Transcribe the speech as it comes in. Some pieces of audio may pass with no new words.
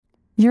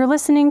You're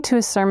listening to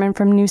a sermon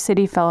from New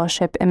City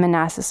Fellowship in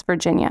Manassas,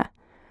 Virginia.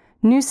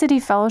 New City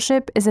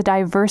Fellowship is a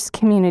diverse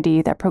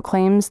community that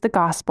proclaims the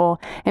gospel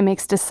and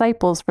makes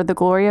disciples for the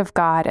glory of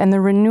God and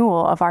the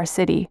renewal of our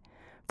city.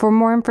 For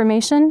more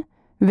information,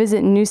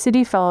 visit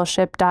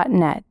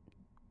newcityfellowship.net.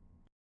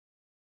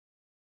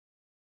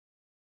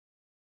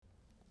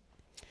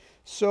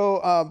 So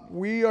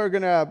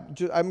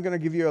I'm gonna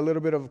give you a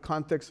little bit of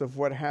context of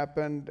what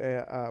happened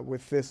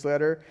with this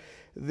letter.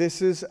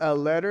 This is a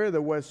letter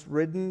that was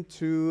written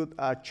to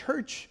a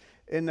church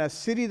in a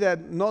city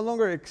that no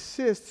longer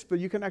exists, but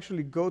you can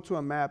actually go to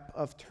a map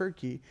of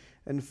Turkey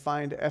and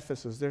find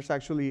Ephesus. There's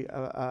actually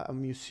a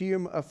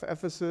museum of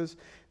Ephesus.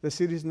 The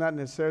city is not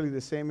necessarily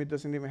the same. It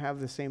doesn't even have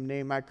the same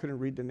name. I couldn't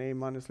read the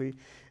name, honestly.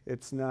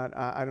 It's not,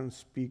 I don't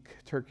speak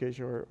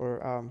Turkish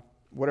or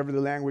whatever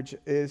the language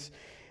is.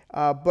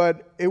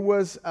 But it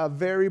was a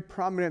very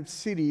prominent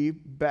city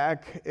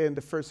back in the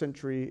first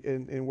century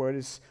in what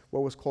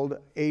was called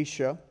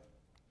Asia.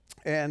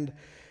 And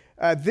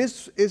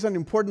this is an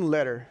important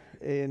letter.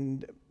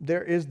 And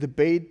there is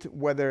debate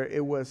whether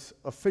it was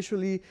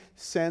officially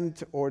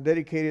sent or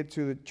dedicated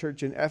to the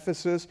church in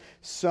Ephesus.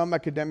 Some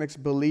academics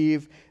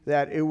believe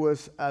that it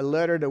was a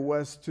letter that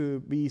was to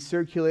be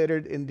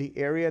circulated in the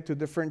area to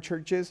different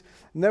churches.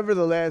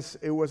 Nevertheless,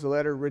 it was a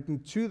letter written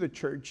to the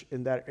church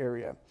in that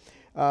area.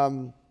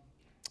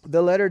 The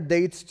letter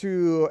dates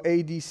to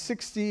AD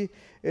 60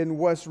 and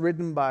was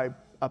written by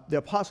the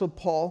Apostle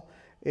Paul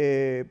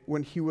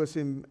when he was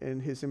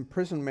in his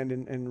imprisonment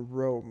in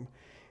Rome.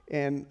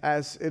 And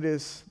as it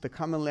is the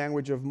common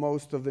language of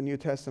most of the New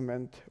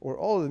Testament, or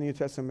all of the New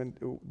Testament,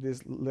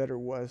 this letter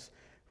was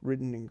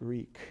written in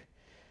Greek.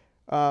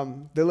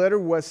 The letter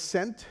was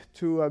sent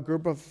to a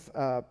group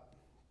of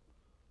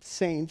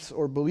saints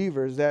or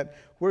believers that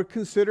were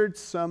considered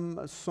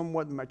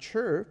somewhat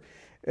mature.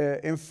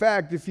 In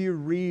fact, if you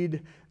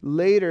read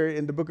later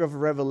in the book of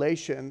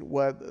Revelation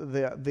what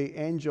the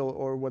angel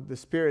or what the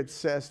Spirit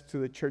says to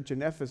the church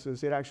in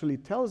Ephesus, it actually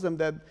tells them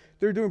that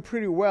they're doing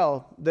pretty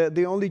well.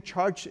 The only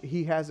charge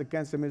he has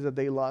against them is that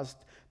they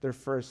lost their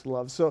first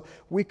love. So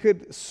we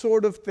could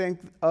sort of think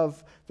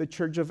of the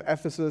church of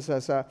Ephesus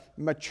as a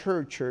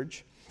mature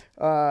church.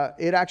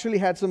 It actually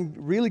had some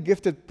really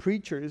gifted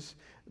preachers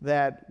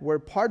that were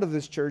part of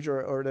this church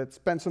or that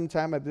spent some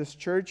time at this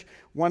church.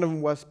 One of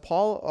them was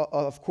Paul,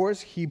 of course.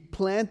 He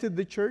planted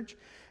the church.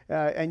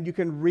 And you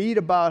can read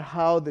about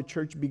how the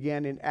church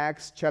began in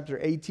Acts chapter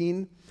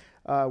 18,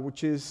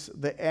 which is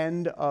the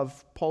end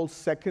of Paul's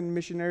second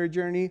missionary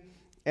journey.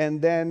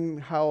 And then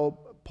how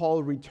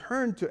Paul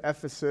returned to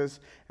Ephesus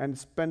and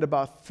spent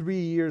about 3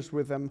 years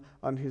with them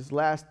on his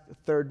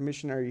third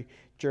missionary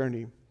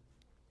journey.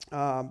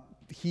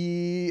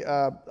 He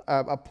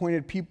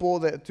appointed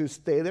people to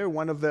stay there.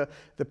 One of the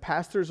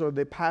pastors, or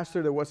the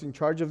pastor that was in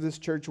charge of this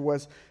church,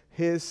 was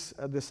his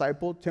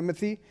disciple,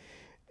 Timothy.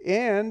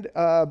 And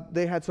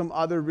they had some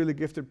other really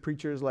gifted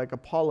preachers like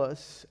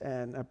Apollos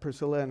and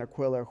Priscilla and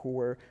Aquila, who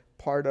were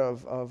part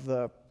of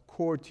the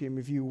core team,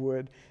 if you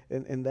would,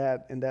 in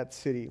that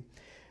city.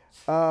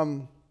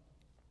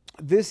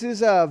 This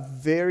is a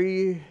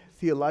very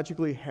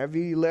theologically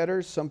heavy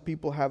letter. Some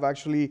people have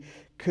actually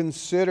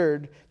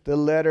considered the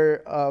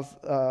letter of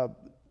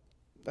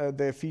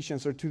the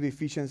Ephesians or to the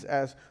Ephesians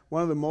as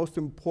one of the most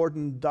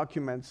important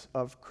documents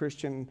of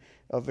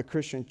the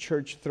Christian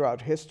church throughout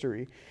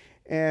history.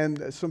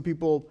 And some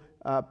people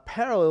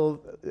parallel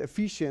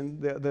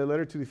Ephesians, the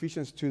letter to the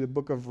Ephesians, to the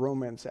book of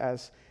Romans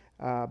as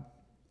a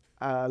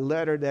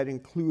letter that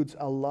includes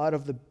a lot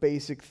of the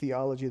basic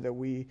theology that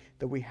we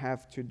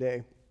have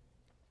today.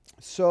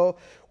 So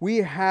we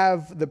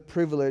have the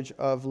privilege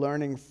of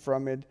learning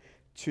from it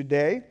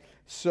today.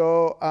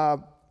 So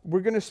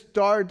we're going to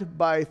start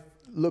by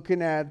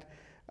looking at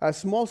a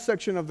small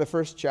section of the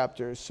first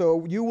chapter.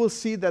 So you will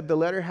see that the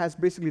letter has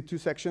basically two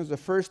sections. The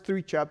first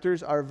 3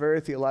 chapters are very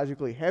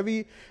theologically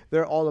heavy.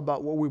 They're all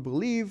about what we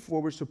believe,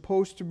 what we're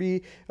supposed to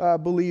be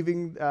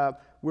believing.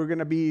 We're going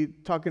to be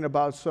talking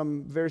about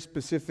some very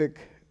specific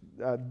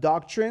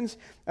doctrines.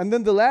 And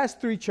then the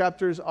last 3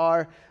 chapters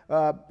are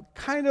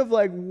kind of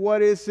like,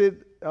 what is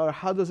it, or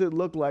how does it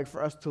look like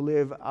for us to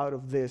live out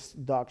of this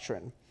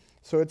doctrine?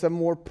 So it's a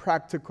more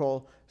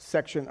practical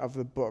section of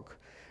the book.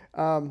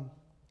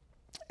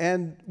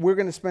 And we're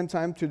going to spend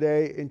time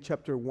today in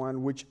chapter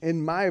 1, which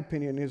in my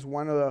opinion is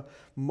one of the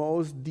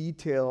most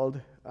detailed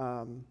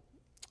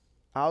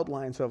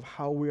outlines of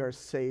how we are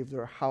saved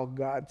or how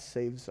God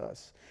saves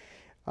us.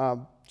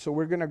 So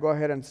we're going to go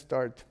ahead and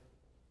start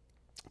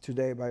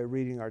today by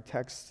reading our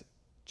text,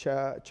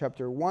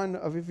 chapter 1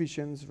 of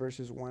Ephesians,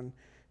 verses 1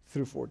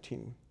 through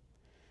 14.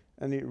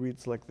 And it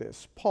reads like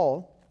this: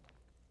 Paul,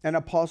 an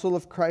apostle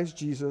of Christ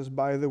Jesus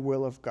by the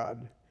will of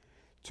God,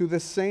 to the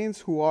saints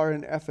who are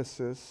in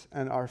Ephesus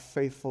and are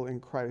faithful in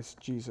Christ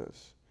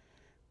Jesus.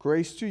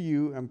 Grace to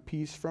you and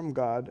peace from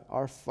God,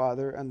 our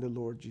Father, and the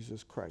Lord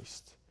Jesus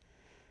Christ.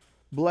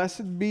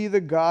 Blessed be the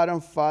God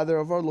and Father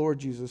of our Lord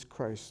Jesus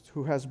Christ,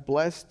 who has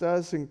blessed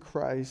us in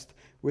Christ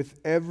with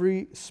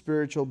every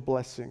spiritual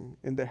blessing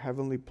in the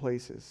heavenly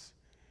places,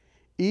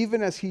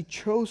 even as he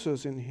chose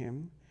us in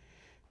him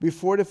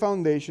before the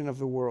foundation of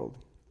the world,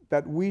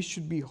 that we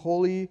should be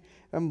holy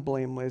and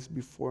blameless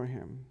before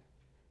him.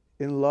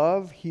 In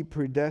love, he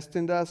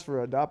predestined us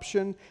for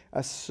adoption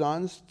as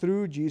sons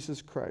through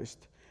Jesus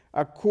Christ,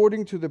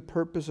 according to the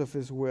purpose of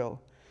his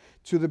will,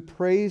 to the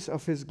praise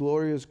of his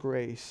glorious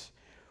grace,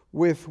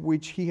 with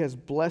which he has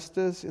blessed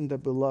us in the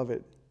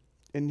beloved.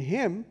 In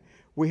him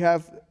we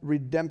have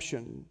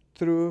redemption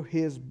through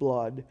his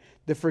blood,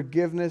 the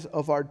forgiveness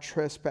of our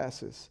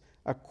trespasses,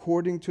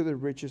 according to the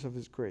riches of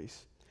his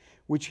grace,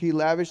 which he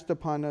lavished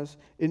upon us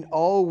in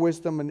all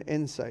wisdom and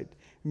insight,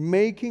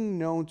 making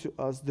known to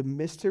us the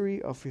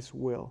mystery of his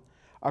will,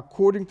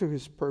 according to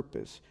his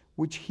purpose,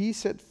 which he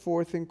set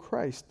forth in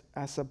Christ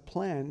as a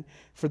plan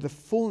for the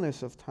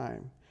fullness of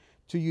time,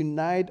 to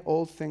unite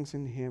all things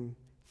in him,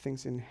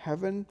 things in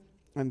heaven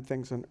and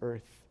things on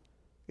earth.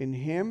 In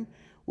him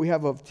we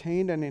have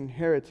obtained an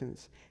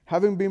inheritance,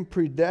 having been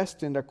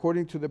predestined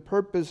according to the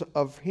purpose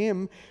of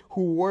him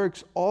who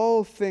works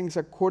all things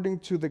according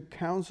to the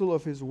counsel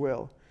of his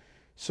will,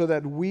 so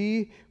that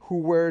we who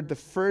were the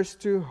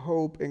first to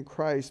hope in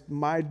Christ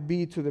might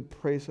be to the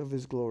praise of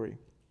his glory.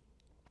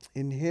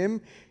 In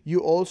him you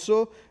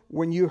also,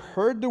 when you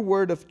heard the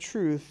word of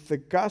truth, the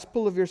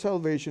gospel of your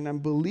salvation,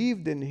 and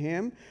believed in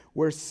him,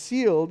 were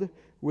sealed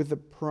with the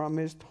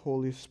promised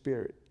Holy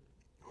Spirit,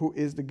 who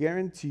is the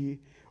guarantee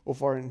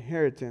of our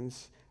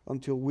inheritance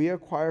until we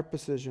acquire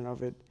possession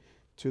of it,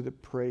 to the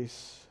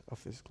praise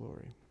of his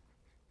glory.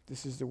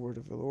 This is the word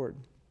of the Lord.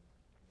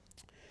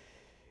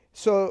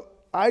 So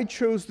I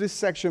chose this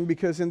section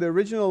because in the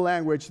original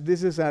language,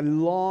 this is a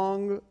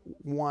long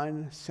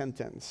one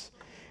sentence.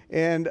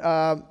 And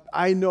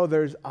I know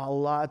there's a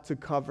lot to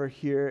cover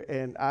here,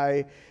 and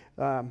I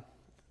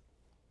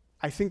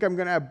think I'm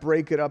going to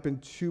break it up in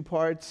two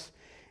parts.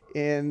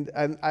 And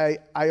I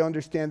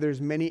understand there's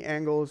many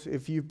angles.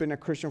 If you've been a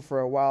Christian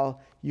for a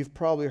while, you've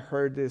probably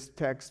heard this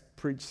text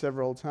preached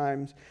several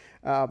times.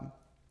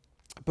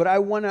 But I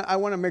want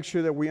to make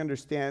sure that we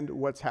understand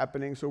what's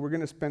happening. So we're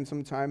going to spend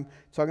some time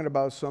talking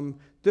about some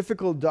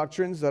difficult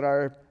doctrines that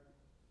are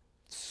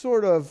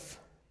sort of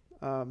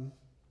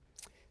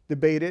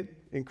debated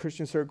in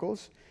Christian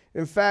circles.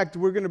 In fact,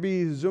 we're going to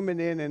be zooming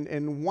in,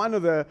 and one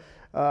of the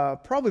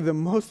probably the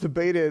most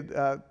debated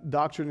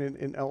doctrine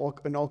in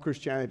all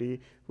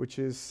Christianity, which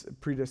is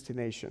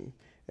predestination.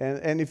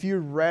 And if you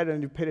read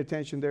and you paid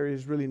attention, there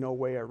is really no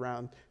way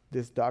around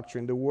this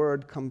doctrine. The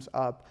word comes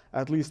up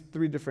at least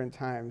 3 different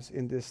times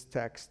in this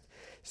text.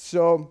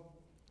 So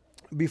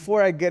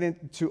before I get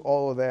into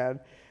all of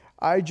that,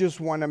 I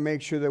just want to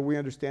make sure that we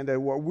understand that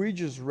what we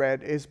just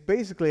read is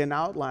basically an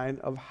outline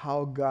of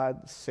how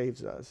God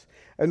saves us.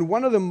 And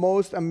one of the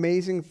most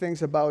amazing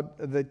things about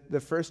the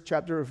first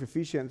chapter of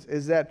Ephesians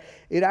is that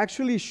it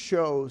actually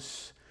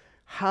shows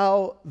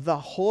how the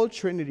whole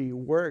Trinity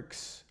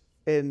works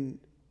in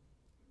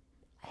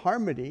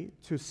harmony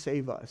to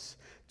save us,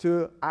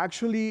 to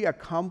actually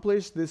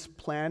accomplish this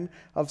plan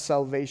of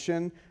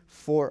salvation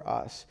for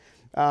us.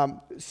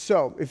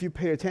 So if you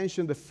pay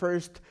attention, the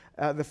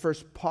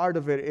first part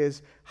of it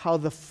is how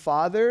the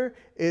Father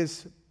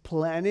is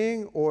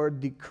planning or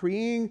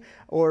decreeing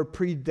or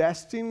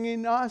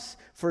predestining us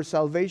for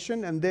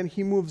salvation, and then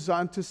he moves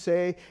on to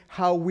say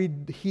how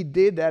he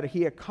did that,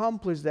 he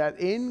accomplished that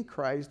in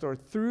Christ or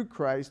through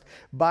Christ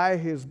by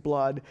his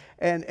blood,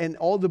 and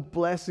all the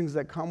blessings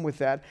that come with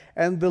that.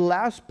 And the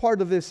last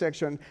part of this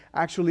section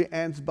actually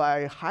ends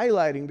by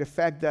highlighting the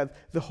fact that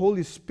the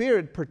Holy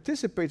Spirit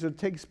participates or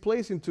takes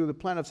place into the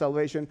plan of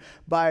salvation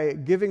by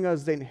giving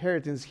us the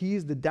inheritance.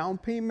 He's the down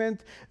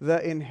payment,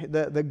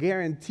 the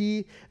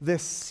guarantee, the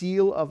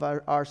seal of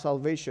our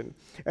salvation.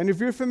 And if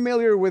you're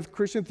familiar with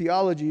Christian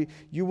theology,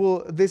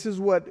 this is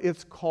what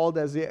it's called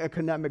as the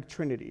economic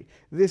Trinity.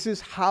 This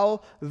is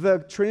how the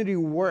Trinity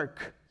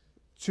work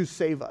to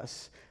save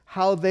us,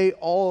 how they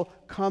all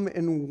come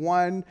in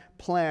one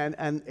plan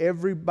and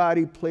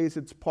everybody plays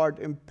its part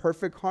in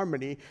perfect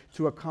harmony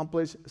to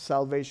accomplish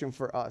salvation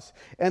for us.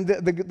 And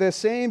the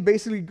saying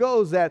basically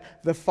goes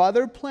that the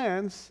Father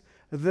plans,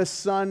 the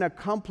Son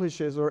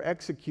accomplishes or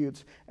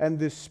executes, and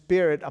the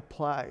Spirit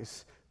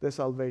applies the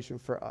salvation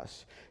for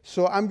us.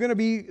 So I'm going to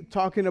be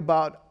talking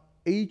about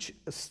each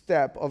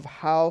step of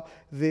how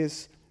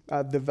this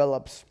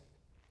develops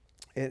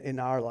in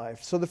our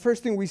life. So the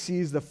first thing we see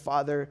is the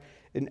Father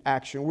in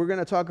action. We're going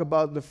to talk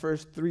about the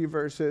first 3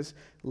 verses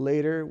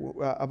later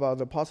about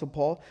the Apostle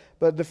Paul.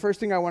 But the first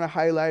thing I want to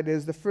highlight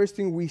is the first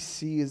thing we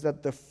see is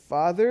that the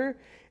Father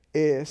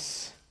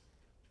is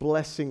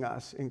blessing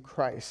us in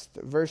Christ.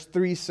 Verse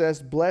 3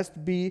 says,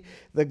 "Blessed be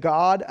the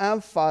God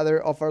and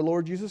Father of our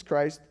Lord Jesus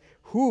Christ,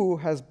 who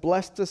has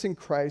blessed us in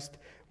Christ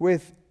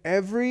with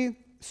every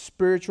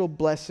spiritual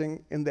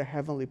blessing in the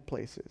heavenly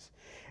places."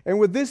 And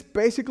what this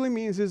basically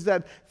means is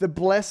that the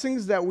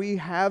blessings that we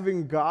have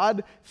in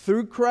God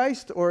through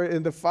Christ or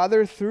in the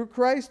Father through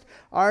Christ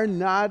are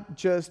not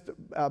just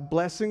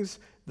blessings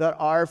that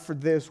are for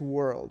this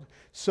world.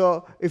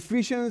 So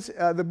Ephesians,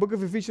 the book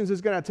of Ephesians is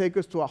going to take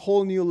us to a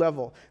whole new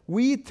level.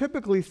 We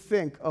typically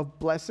think of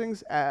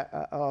blessings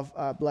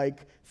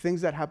like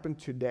things that happen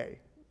today,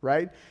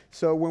 right?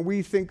 So when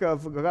we think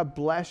of God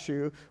bless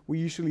you, we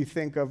usually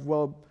think of,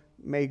 well,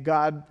 may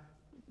God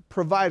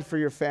provide for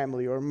your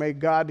family, or may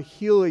God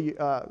heal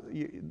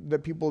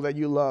the people that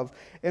you love.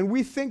 And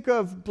we think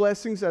of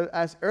blessings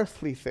as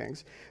earthly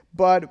things.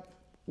 But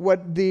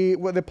what the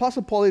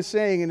Apostle Paul is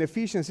saying in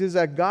Ephesians is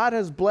that God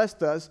has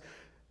blessed us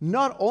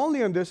not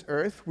only on this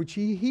earth, which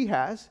he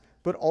has,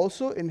 but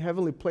also in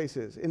heavenly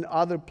places, in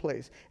other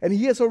places. And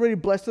he has already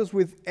blessed us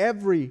with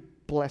every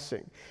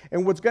blessing.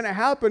 And what's going to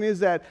happen is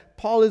that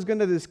Paul is going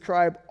to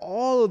describe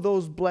all of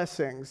those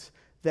blessings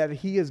that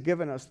he has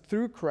given us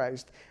through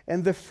Christ.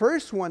 And the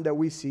first one that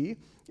we see,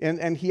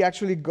 and he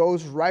actually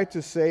goes right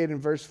to say it in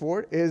verse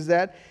 4, is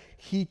that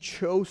he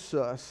chose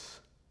us.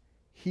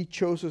 He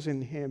chose us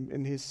in him,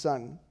 in his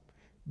Son,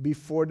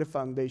 before the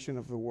foundation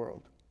of the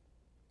world.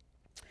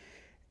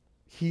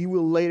 He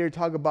will later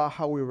talk about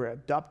how we were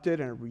adopted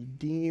and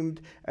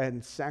redeemed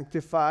and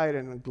sanctified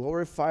and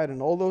glorified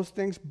and all those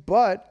things.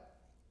 But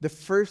the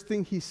first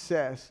thing he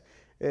says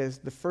is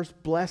the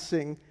first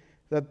blessing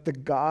that the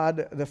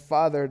God, the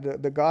Father,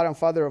 the God and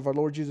Father of our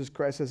Lord Jesus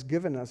Christ has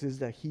given us is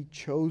that he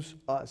chose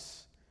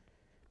us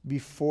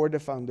before the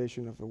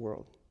foundation of the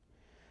world.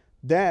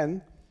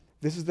 Then,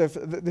 this is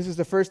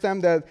the first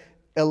time that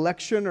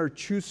election or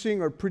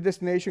choosing or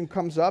predestination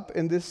comes up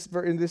in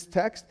this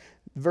text.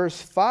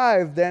 Verse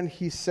 5, then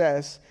he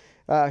says,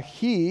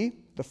 he,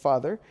 the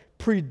Father,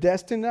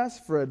 predestined us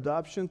for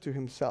adoption to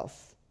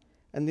himself.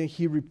 And then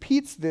he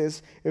repeats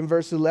this in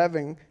verse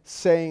 11,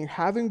 saying,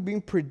 having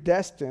been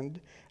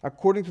predestined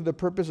according to the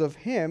purpose of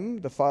him,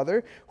 the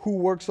Father, who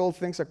works all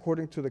things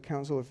according to the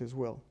counsel of his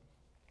will.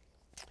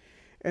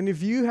 And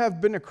if you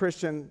have been a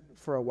Christian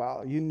for a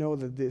while, you know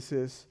that this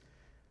is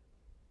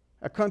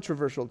a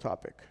controversial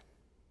topic,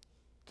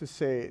 to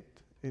say it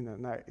in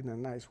a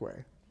nice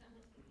way.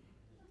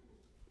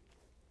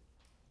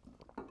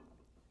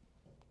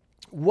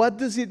 What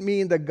does it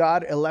mean that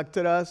God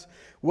elected us?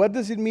 What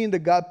does it mean that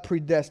God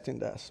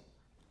predestined us?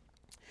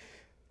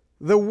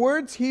 The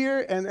words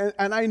here,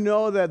 and I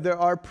know that there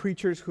are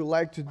preachers who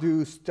like to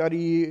do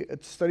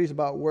studies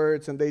about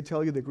words, and they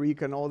tell you the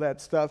Greek and all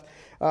that stuff.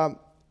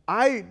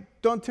 I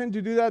don't tend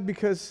to do that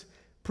because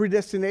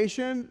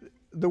predestination,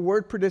 the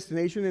word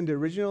predestination in the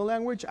original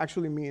language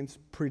actually means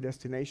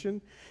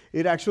predestination.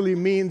 It actually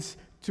means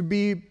to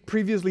be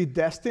previously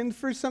destined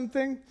for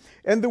something.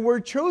 And the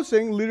word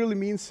chosen literally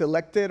means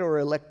selected or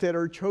elected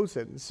or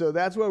chosen. So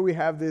that's why we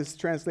have these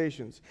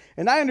translations.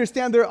 And I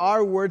understand there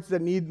are words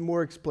that need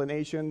more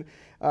explanation,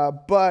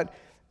 but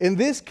in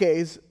this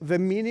case, the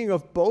meaning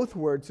of both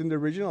words in the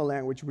original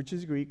language, which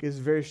is Greek, is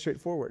very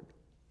straightforward.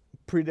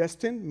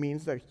 Predestined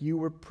means that you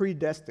were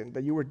predestined,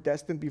 that you were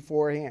destined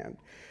beforehand,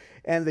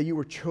 and that you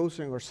were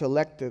chosen or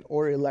selected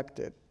or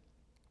elected.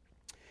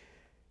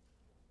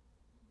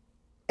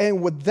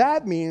 And what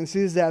that means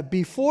is that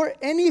before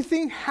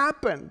anything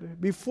happened,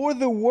 before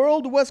the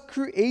world was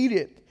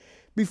created,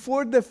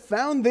 before the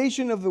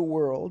foundation of the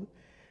world,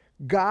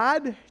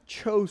 God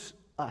chose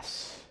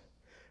us.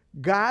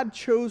 God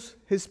chose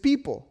his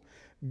people.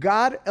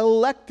 God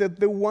elected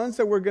the ones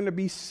that were going to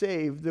be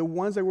saved, the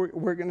ones that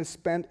were going to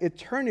spend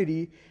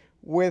eternity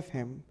with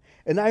him.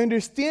 And I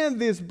understand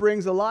this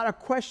brings a lot of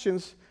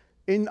questions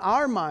in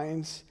our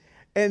minds,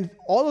 and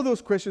all of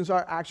those questions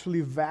are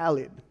actually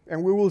valid.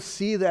 And we will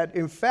see that,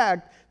 in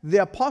fact, the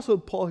Apostle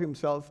Paul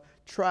himself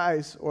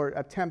tries or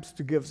attempts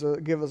to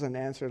give us an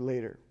answer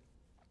later.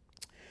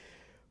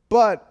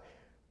 But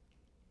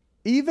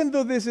even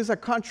though this is a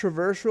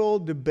controversial,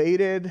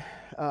 debated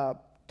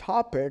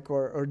topic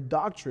or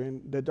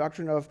doctrine, the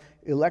doctrine of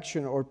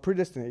election or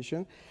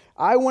predestination,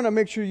 I want to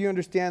make sure you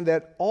understand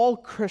that all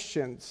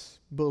Christians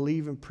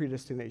believe in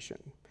predestination.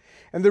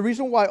 And the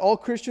reason why all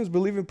Christians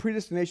believe in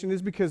predestination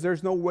is because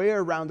there's no way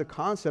around the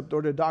concept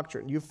or the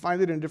doctrine. You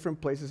find it in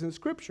different places in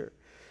Scripture.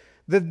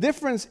 The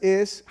difference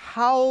is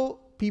how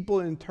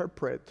people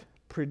interpret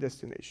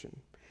predestination.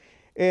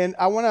 And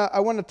I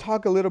want to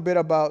talk a little bit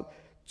about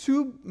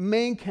two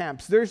main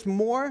camps. There's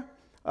more,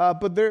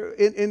 but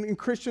in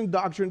Christian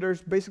doctrine,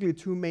 there's basically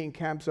two main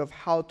camps of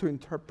how to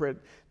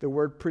interpret the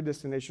word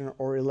predestination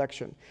or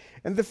election.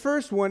 And the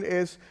first one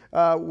is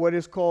what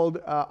is called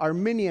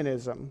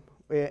Arminianism.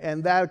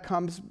 And that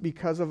comes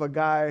because of a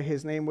guy,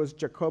 his name was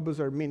Jacobus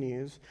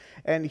Arminius,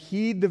 and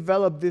he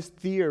developed this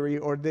theory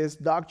or this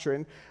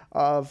doctrine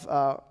of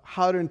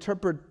how to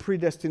interpret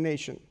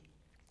predestination.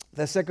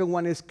 The second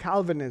one is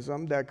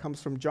Calvinism, that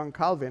comes from John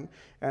Calvin,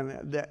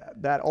 and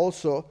that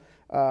also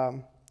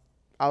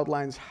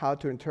outlines how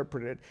to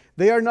interpret it.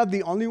 They are not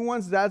the only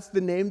ones. That's the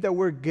name that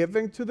we're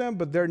giving to them,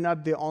 but they're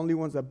not the only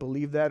ones that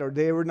believe that, or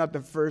they were not the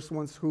first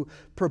ones who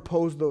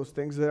proposed those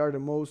things. They are the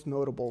most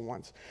notable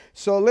ones.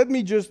 So let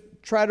me just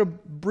try to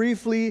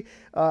briefly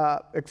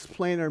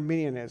explain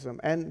Arminianism.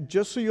 And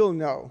just so you'll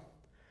know,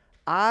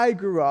 I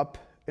grew up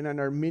in an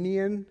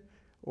Arminian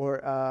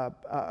or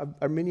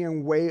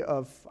Arminian way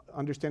of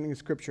understanding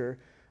Scripture.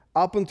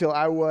 up until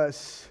I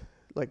was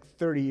like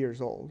 30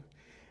 years old.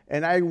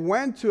 And I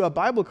went to a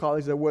Bible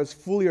college that was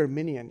fully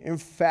Arminian. In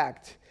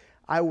fact,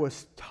 I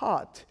was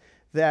taught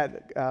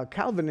that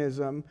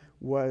Calvinism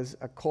was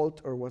a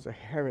cult or was a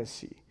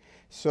heresy.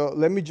 So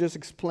let me just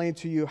explain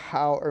to you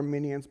how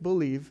Arminians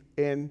believe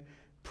in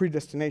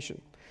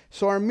predestination.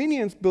 So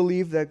Arminians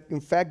believe that,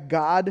 in fact,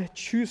 God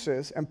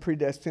chooses and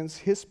predestines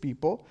his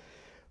people,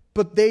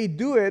 but they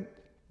do it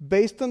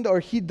based on, or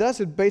he does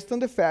it based on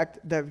the fact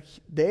that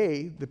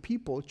they, the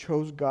people,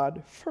 chose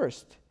God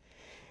first.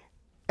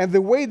 And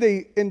the way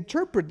they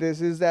interpret this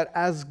is that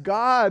as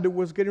God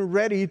was getting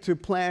ready to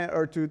plan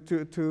or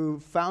to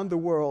found the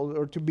world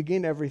or to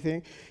begin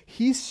everything,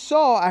 he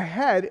saw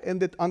ahead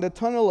on the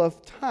tunnel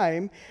of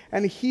time,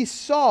 and he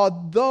saw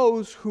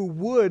those who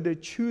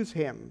would choose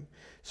him.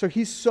 So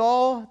he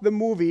saw the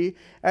movie,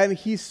 and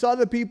he saw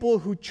the people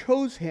who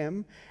chose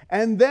him,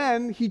 and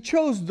then he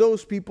chose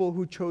those people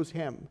who chose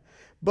him.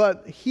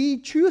 But he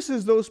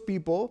chooses those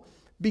people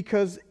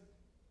because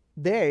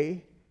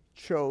they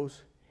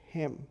chose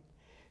him.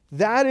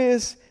 That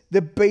is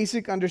the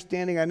basic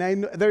understanding, and I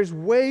know there's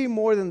way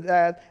more than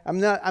that. I'm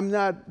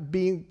not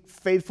being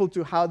faithful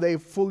to how they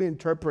fully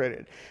interpret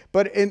it.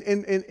 But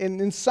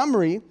in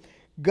summary,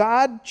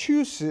 God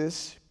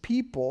chooses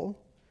people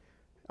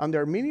on the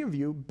Arminian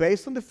view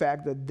based on the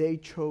fact that they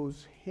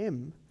chose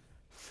him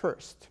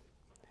first.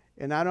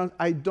 And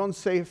I don't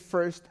say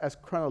first as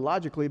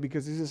chronologically,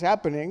 because this is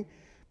happening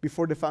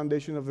before the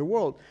foundation of the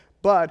world,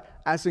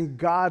 but as in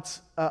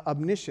God's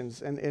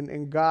omniscience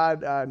and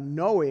God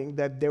knowing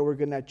that they were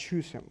going to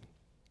choose him.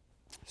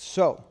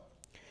 So,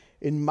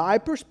 in my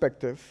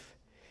perspective,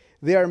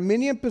 the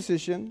Arminian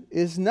position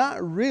is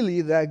not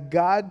really that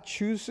God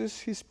chooses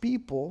his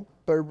people,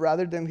 but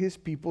rather than his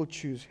people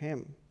choose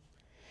him.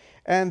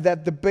 And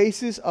that the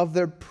basis of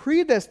their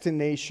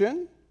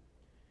predestination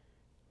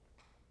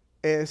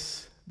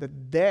is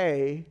that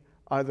they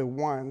are the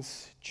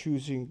ones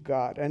choosing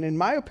God. And in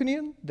my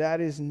opinion, that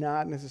is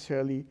not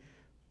necessarily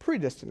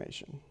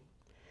predestination.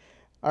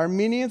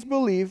 Arminians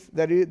believe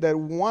that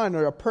one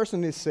or a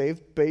person is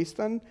saved based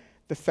on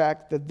the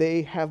fact that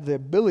they have the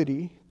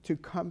ability to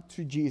come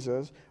to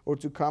Jesus or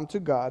to come to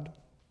God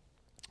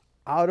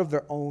out of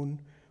their own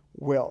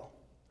will.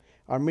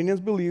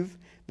 Arminians believe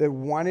that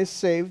one is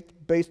saved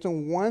based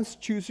on one's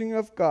choosing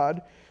of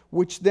God,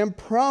 which then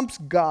prompts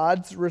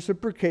God's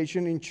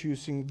reciprocation in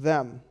choosing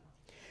them.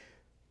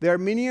 The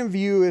Arminian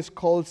view is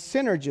called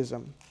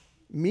synergism,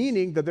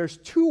 meaning that there's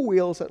two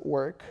wheels at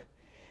work,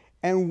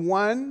 and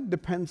one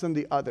depends on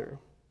the other.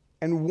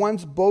 And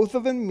once both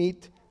of them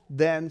meet,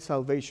 then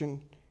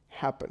salvation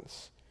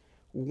happens.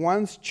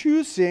 One's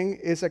choosing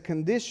is a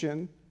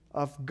condition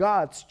of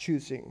God's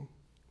choosing.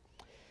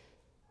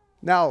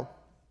 Now,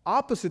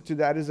 opposite to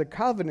that is a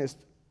Calvinist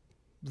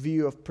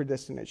view of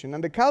predestination.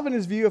 And the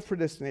Calvinist view of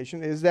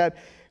predestination is that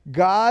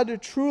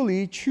God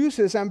truly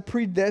chooses and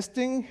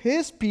predestines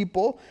his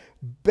people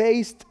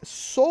based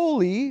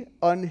solely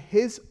on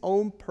his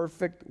own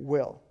perfect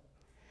will.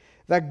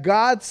 That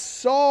God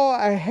saw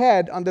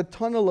ahead on the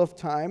tunnel of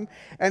time,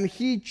 and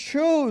he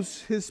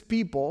chose his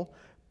people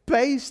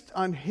based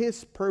on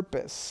his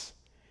purpose,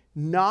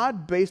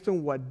 not based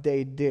on what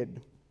they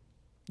did.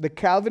 The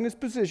Calvinist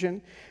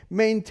position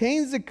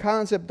maintains the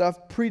concept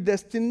of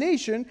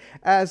predestination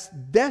as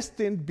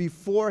destined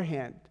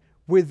beforehand,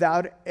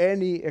 without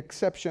any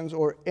exceptions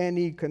or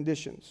any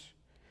conditions,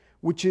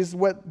 which is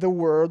what the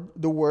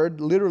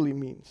word literally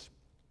means.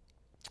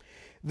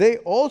 They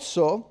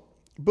also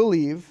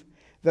believe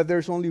that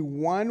there's only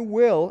one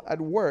will at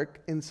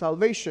work in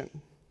salvation,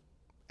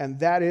 and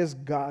that is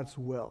God's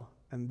will.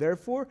 And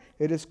therefore,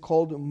 it is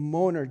called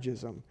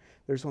monergism.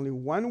 There's only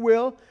one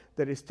will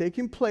that is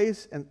taking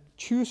place and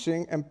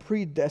choosing and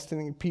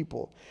predestining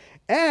people.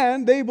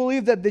 And they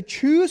believe that the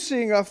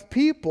choosing of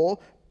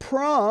people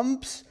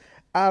prompts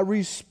a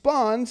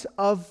response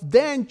of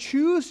then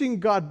choosing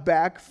God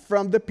back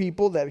from the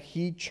people that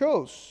he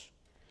chose.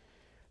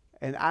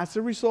 And as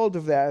a result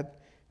of that,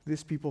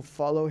 these people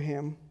follow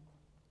him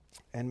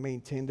and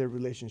maintain their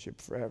relationship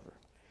forever.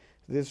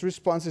 This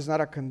response is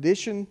not a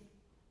condition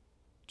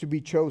to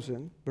be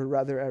chosen, but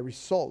rather a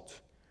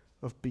result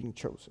of being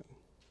chosen.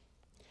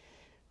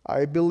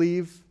 I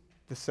believe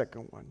the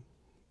second one.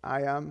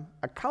 I am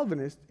a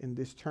Calvinist in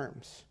these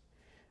terms.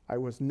 I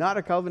was not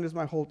a Calvinist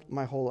my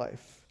whole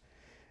life.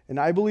 And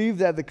I believe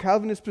that the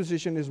Calvinist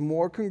position is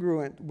more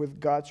congruent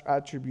with God's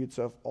attributes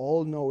of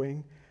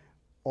all-knowing,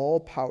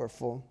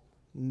 all-powerful,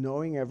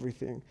 knowing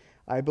everything.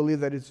 I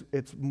believe that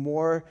it's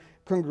more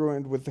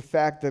congruent with the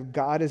fact that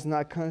God is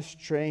not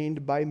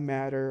constrained by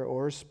matter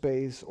or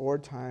space or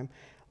time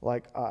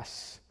like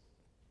us.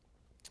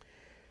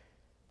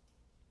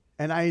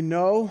 And I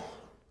know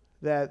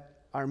that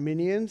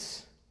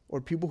Arminians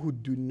or people who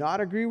do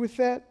not agree with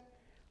that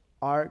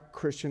are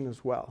Christian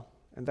as well.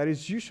 And that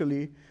is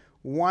usually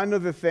one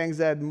of the things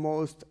that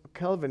most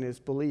Calvinists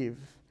believe,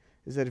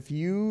 is that if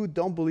you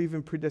don't believe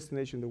in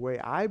predestination the way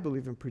I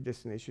believe in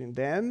predestination,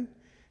 then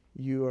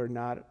you are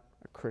not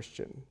a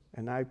Christian.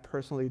 And I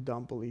personally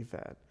don't believe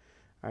that.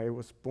 I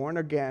was born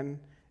again,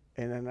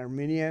 in an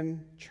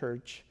Armenian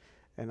church,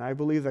 and I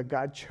believe that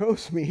God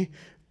chose me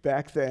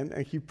back then,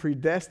 and he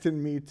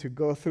predestined me to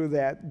go through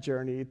that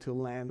journey to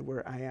land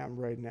where I am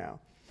right now.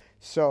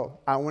 So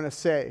I want to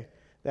say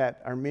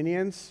that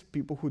Armenians,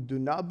 people who do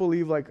not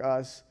believe like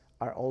us,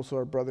 are also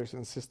our brothers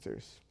and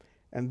sisters.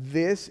 And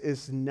this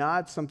is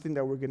not something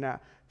that we're going to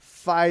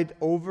fight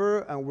over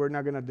and we're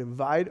not going to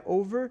divide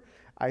over.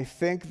 I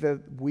think that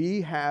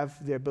we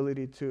have the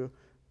ability to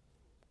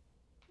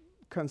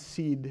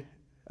concede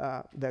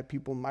that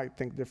people might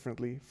think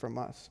differently from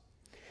us.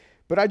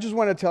 But I just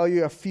want to tell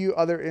you a few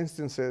other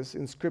instances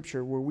in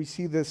Scripture where we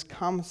see this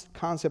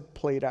concept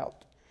played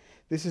out.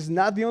 This is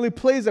not the only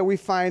place that we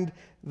find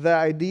the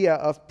idea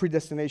of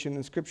predestination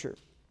in Scripture.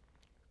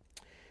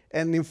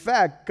 And in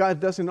fact, God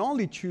doesn't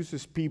only choose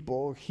his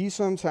people, he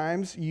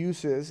sometimes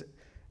uses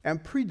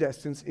and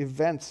predestines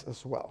events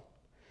as well.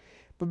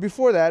 But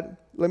before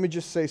that, let me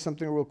just say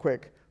something real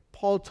quick.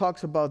 Paul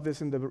talks about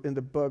this in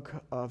the book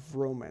of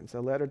Romans,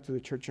 a letter to the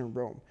church in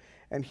Rome.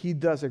 And he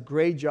does a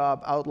great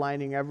job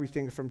outlining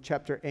everything from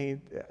chapter 8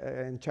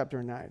 and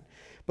chapter 9.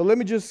 But let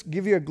me just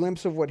give you a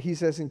glimpse of what he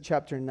says in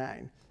chapter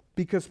 9.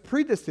 Because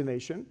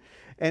predestination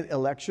and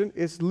election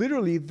is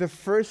literally the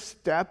first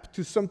step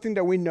to something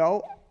that we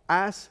know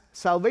as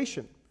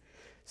salvation.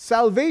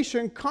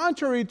 Salvation,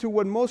 contrary to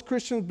what most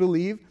Christians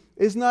believe,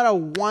 is not a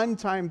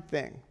one-time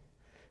thing.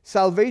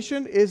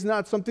 Salvation is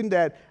not something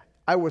that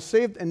I was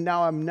saved and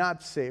now I'm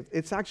not saved.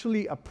 It's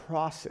actually a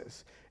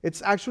process.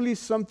 It's actually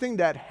something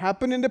that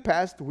happened in the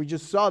past. We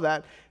just saw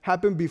that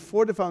happen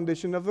before the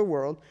foundation of the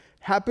world.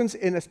 Happens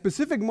in a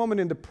specific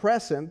moment in the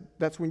present.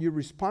 That's when you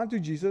respond to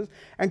Jesus.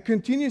 And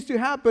continues to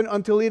happen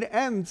until it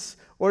ends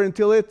or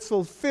until it's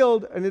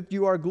fulfilled and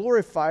you are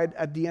glorified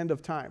at the end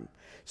of time.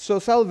 So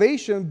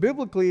salvation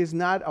biblically is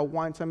not a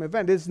one-time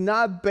event. It's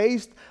not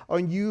based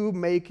on you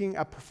making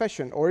a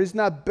profession, or it's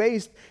not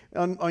based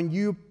on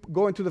you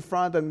going to the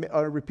front and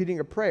repeating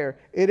a prayer.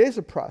 It is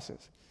a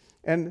process.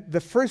 And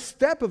the first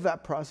step of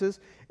that process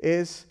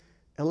is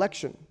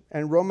election.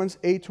 And Romans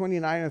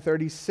 8:29 and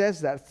 30 says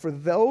that for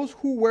those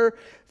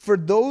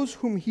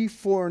whom he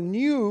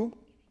foreknew,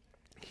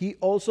 he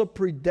also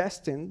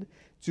predestined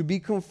to be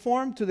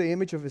conformed to the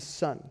image of his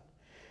Son,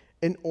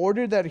 in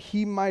order that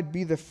he might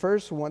be the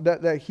firstborn,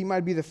 that he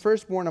might be the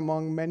firstborn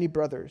among many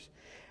brothers.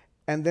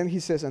 And then he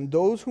says, and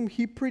those whom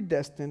he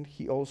predestined,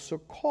 he also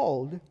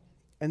called.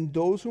 And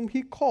those whom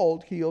he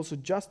called, he also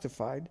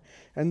justified.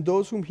 And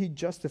those whom he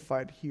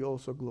justified, he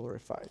also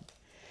glorified.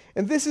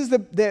 And this is the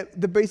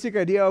basic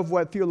idea of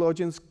what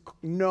theologians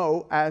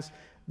know as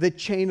the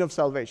chain of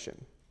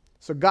salvation.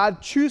 So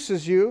God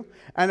chooses you,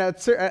 and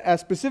at a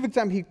specific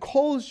time he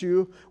calls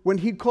you. When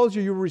he calls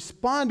you, you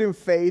respond in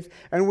faith.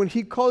 And when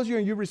he calls you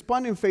and you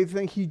respond in faith,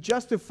 then he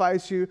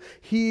justifies you.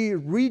 He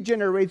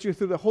regenerates you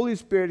through the Holy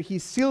Spirit. He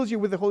seals you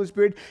with the Holy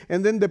Spirit.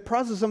 And then the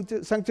process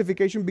of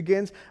sanctification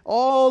begins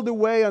all the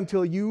way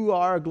until you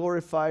are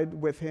glorified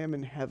with him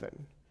in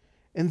heaven.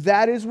 And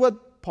that is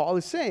what Paul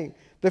is saying.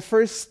 The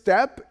first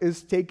step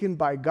is taken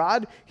by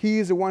God. He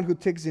is the one who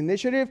takes the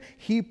initiative.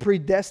 He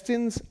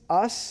predestines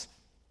us.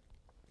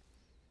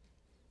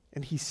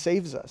 And he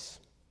saves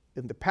us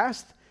in the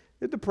past,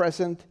 in the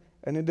present,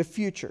 and in the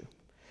future.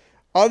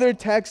 Other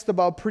texts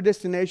about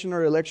predestination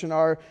or election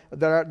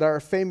that are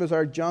famous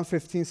are John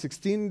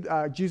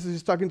 15:16. Jesus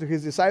is talking to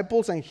his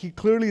disciples, and he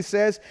clearly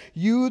says,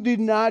 you did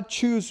not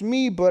choose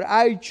me, but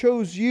I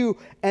chose you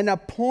and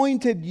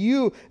appointed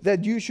you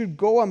that you should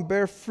go and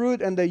bear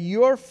fruit and that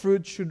your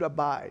fruit should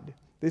abide.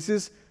 This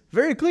is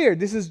very clear.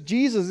 This is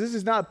Jesus. This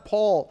is not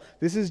Paul.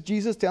 This is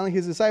Jesus telling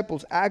his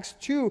disciples. Acts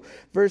 2,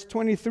 verse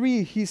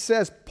 23, he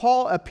says,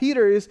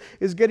 Peter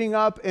is getting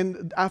up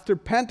and after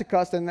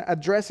Pentecost and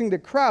addressing the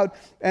crowd.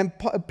 And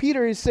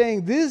Peter is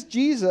saying, this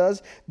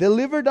Jesus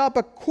delivered up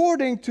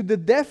according to the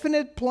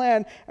definite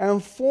plan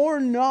and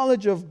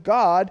foreknowledge of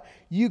God,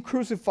 you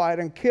crucified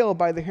and killed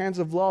by the hands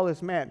of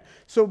lawless men.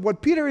 So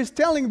what Peter is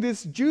telling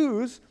these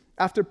Jews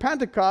after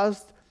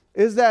Pentecost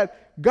is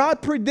that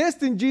God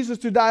predestined Jesus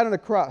to die on the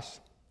cross.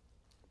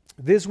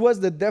 This was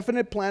the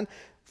definite plan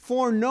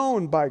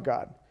foreknown by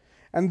God.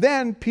 And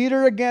then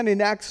Peter again in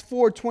Acts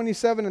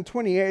 4:27 and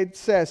 28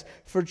 says,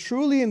 for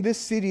truly in this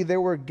city they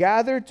were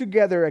gathered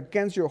together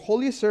against your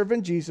holy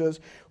servant Jesus,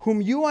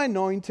 whom you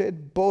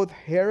anointed, both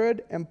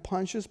Herod and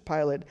Pontius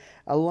Pilate,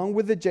 along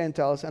with the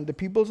Gentiles and the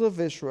peoples of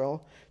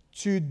Israel,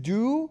 to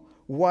do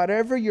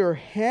whatever your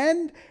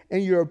hand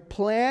and your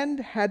plan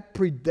had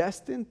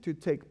predestined to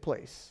take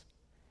place.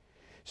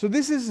 So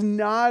this is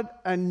not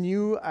a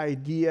new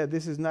idea.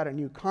 This is not a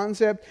new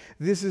concept.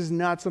 This is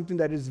not something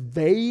that is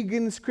vague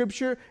in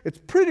Scripture. It's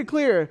pretty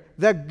clear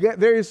that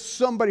there is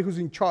somebody who's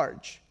in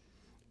charge.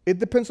 It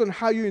depends on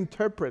how you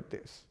interpret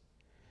this.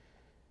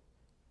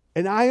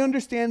 And I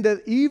understand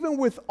that even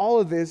with all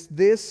of this,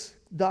 this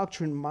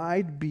doctrine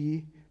might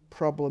be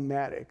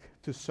problematic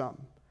to some.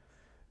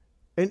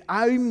 And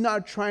I'm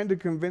not trying to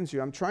convince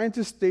you. I'm trying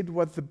to state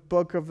what the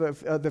book of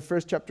the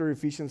first chapter of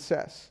Ephesians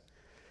says.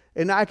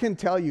 And I can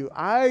tell you,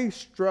 I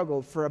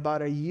struggled for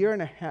about a year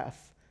and a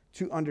half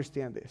to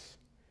understand this.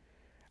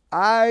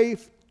 I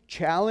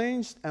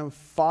challenged and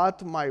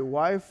fought my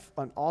wife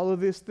on all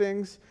of these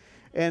things.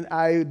 And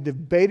I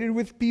debated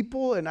with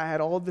people, and I had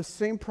all the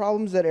same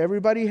problems that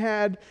everybody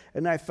had.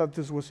 And I thought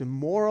this was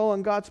immoral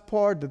on God's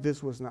part, that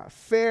this was not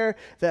fair,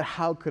 that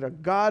how could a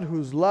God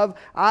who's love?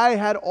 I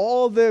had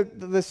all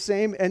the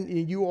same, and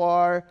you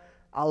are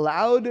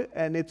allowed,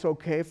 and it's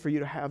okay for you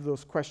to have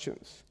those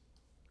questions.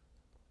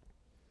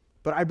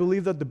 But I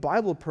believe that the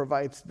Bible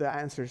provides the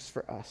answers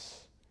for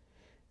us.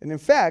 And in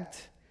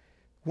fact,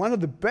 one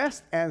of the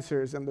best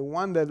answers, and the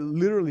one that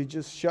literally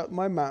just shut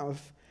my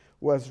mouth,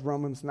 was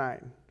Romans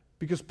 9.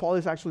 Because Paul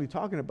is actually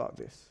talking about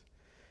this.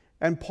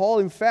 And Paul,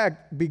 in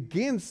fact,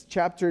 begins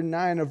chapter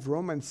 9 of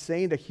Romans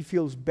saying that he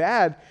feels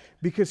bad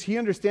because he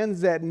understands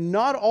that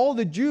not all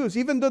the Jews,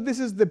 even though this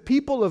is the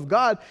people of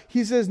God,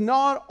 he says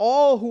not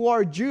all who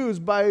are Jews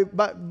by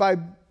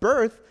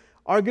birth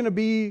are going to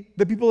be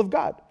the people of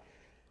God.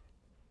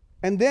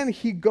 And then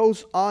he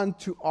goes on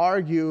to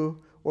argue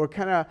or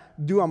kind of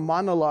do a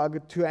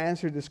monologue to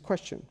answer this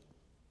question.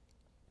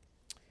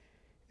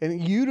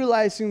 And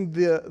utilizing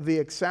the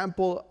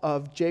example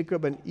of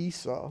Jacob and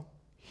Esau,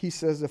 he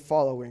says the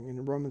following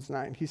in Romans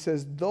 9. He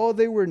says, though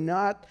they were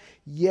not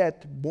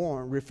yet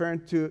born,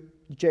 referring to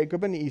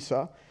Jacob and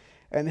Esau,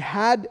 and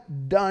had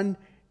done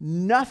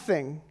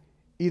nothing,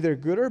 either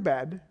good or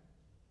bad,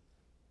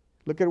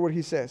 look at what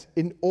he says.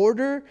 In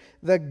order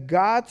that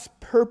God's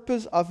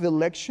purpose of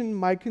election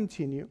might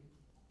continue,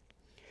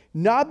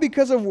 not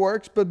because of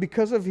works, but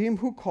because of him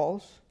who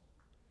calls,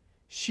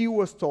 she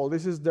was told,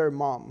 this is their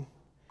mom,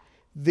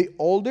 the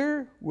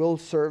older will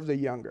serve the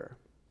younger.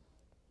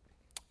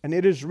 And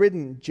it is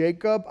written,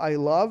 Jacob I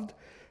loved,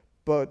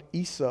 but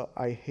Esau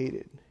I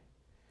hated.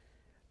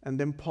 And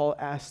then Paul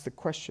asks the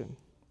question,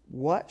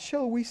 what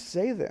shall we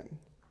say then?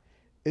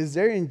 Is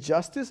there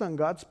injustice on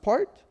God's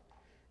part?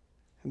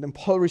 And then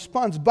Paul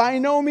responds, by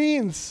no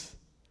means.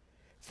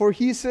 For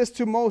he says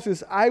to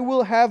Moses, I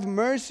will have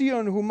mercy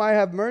on whom I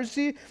have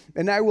mercy,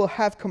 and I will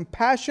have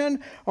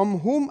compassion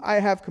on whom I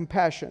have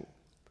compassion.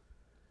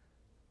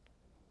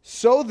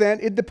 So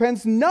then, it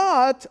depends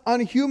not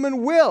on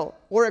human will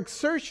or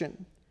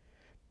exertion,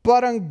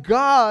 but on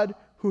God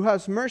who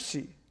has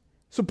mercy.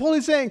 So Paul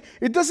is saying,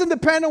 it doesn't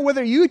depend on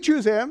whether you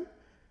choose him.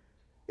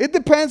 It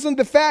depends on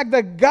the fact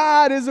that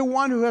God is the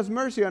one who has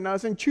mercy on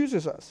us and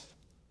chooses us.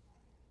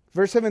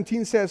 Verse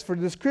 17 says, for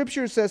the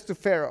scripture says to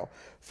Pharaoh,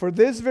 for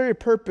this very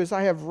purpose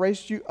I have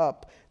raised you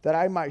up, that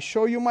I might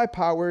show you my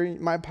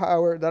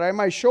power, that I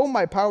might show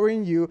my power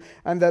in you,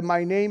 and that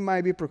my name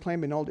might be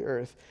proclaimed in all the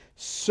earth.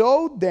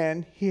 So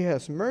then he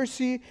has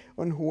mercy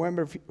on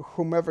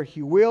whomever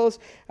he wills,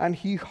 and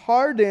he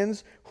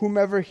hardens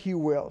whomever he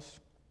wills.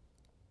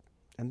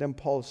 And then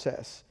Paul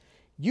says,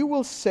 you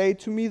will say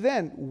to me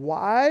then,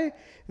 why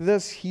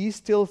does he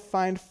still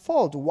find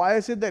fault? Why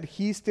is it that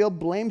he still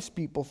blames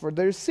people for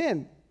their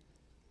sin?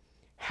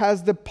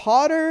 Has the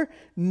potter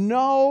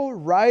no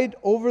right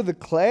over the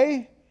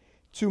clay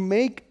to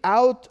make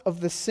out of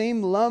the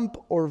same lump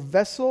or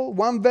vessel,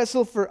 one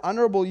vessel for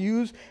honorable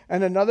use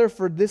and another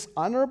for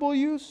dishonorable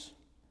use?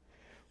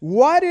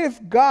 What if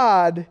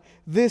God,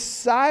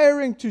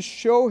 desiring to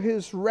show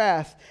his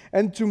wrath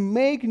and to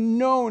make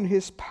known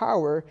his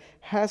power,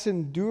 has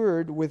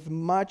endured with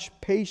much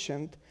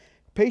patience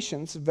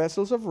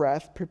vessels of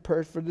wrath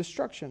prepared for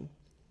destruction,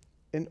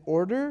 in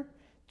order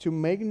to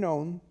make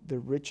known the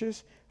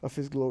riches of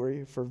his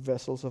glory for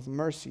vessels of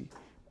mercy,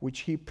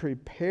 which he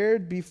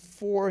prepared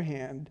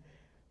beforehand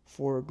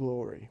for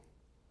glory.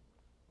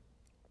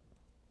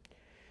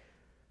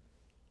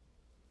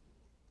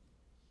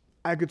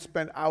 I could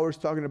spend hours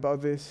talking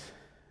about this.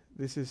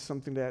 This is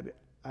something that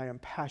I am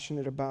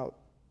passionate about.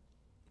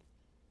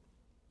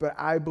 But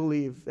I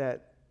believe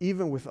that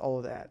even with all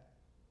of that,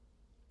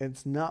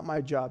 it's not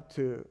my job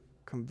to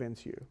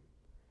convince you.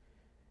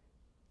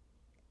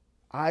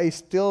 I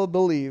still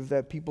believe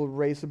that people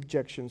raise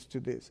objections to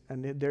this,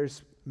 and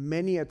there's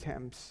many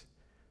attempts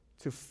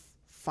to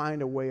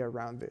find a way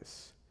around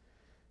this.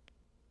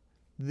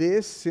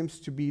 This seems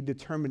to be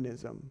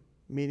determinism,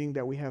 meaning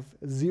that we have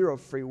zero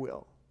free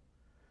will.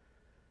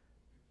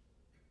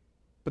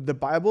 But the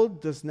Bible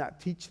does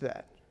not teach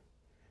that.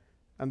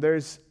 And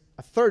there's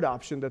a third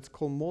option that's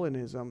called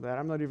Molinism that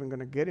I'm not even going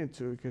to get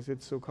into because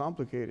it's so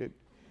complicated.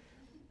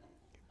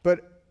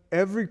 But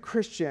every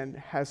Christian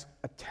has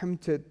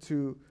attempted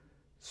to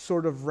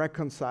sort of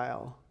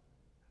reconcile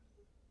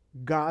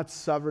God's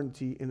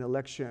sovereignty in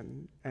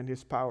election and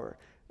his power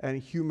and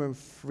human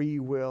free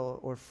will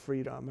or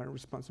freedom and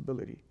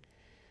responsibility.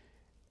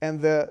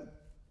 And the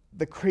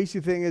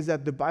crazy thing is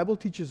that the Bible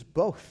teaches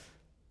both.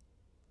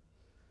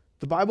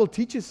 The Bible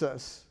teaches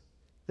us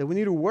that we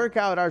need to work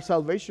out our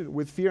salvation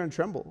with fear and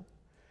tremble,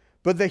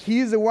 but that he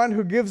is the one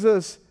who gives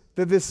us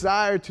the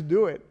desire to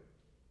do it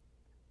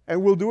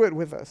and will do it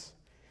with us.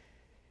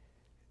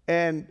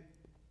 And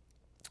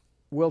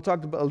we'll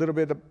talk a little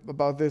bit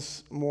about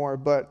this more,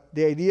 but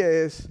the idea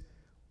is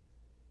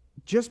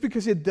just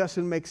because it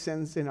doesn't make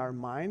sense in our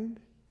mind,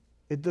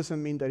 it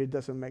doesn't mean that it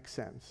doesn't make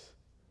sense.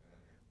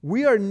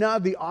 We are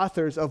not the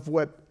authors of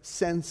what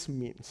sense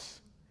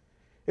means.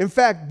 In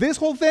fact, this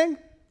whole thing,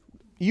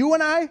 You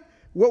and I,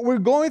 what we're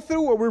going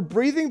through, what we're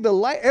breathing, the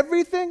light,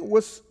 everything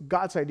was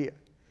God's idea.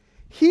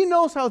 He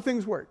knows how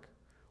things work.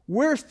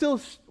 We're still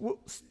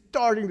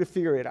starting to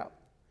figure it out.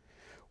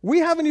 We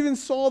haven't even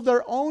solved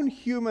our own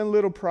human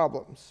little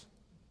problems.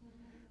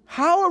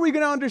 How are we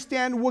going to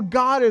understand what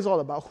God is all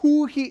about,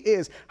 who He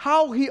is,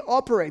 how He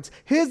operates,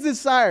 His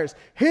desires,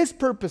 His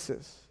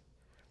purposes?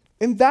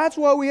 And that's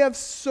why we have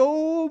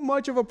so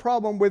much of a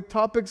problem with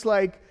topics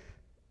like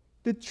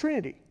the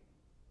Trinity.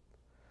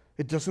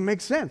 It doesn't make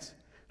sense.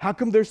 How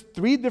come there's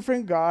 3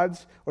 different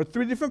gods or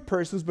 3 different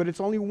persons, but it's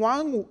only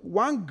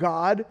one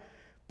God,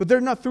 but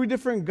they're not 3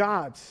 different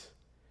gods?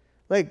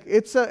 Like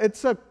it's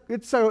a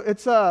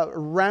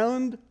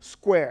round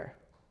square,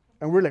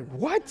 and we're like,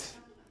 what?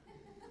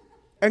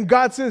 And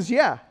God says,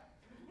 yeah.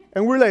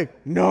 And we're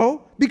like,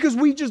 no, because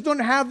we just don't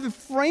have the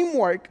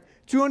framework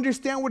to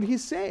understand what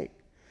He's saying.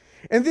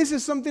 And this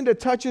is something that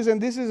touches,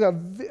 and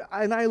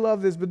I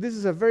love this, but this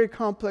is a very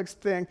complex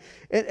thing.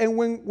 And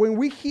when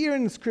we hear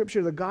in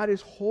Scripture that God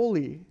is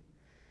holy,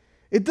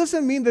 it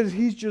doesn't mean that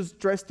He's just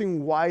dressed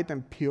in white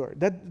and pure.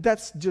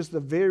 That's just a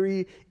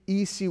very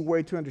easy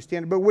way to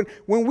understand it. But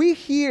when we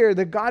hear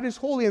that God is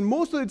holy, and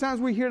most of the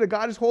times we hear that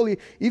God is holy,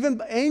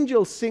 even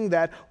angels sing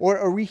that,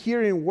 or we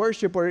hear in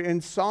worship or in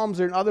Psalms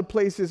or in other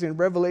places in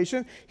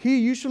Revelation, He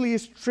usually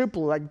is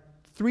triple, like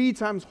 3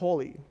 times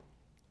holy.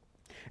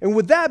 And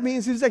what that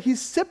means is that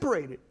He's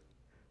separated.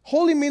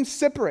 Holy means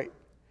separate.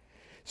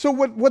 So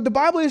what the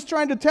Bible is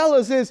trying to tell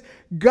us is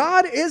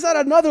God is at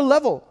another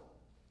level.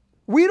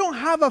 We don't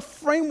have a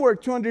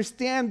framework to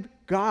understand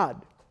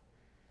God.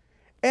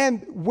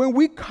 And when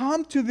we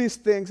come to these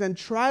things and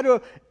try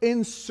to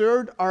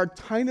insert our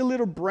tiny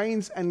little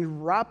brains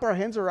and wrap our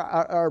heads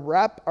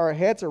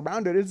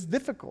around it, it's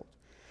difficult.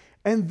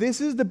 And this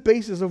is the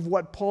basis of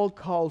what Paul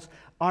calls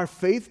our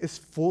faith is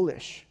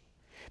foolish.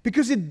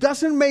 Because it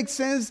doesn't make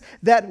sense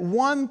that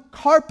one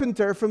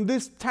carpenter from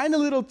this tiny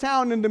little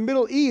town in the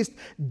Middle East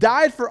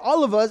died for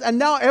all of us and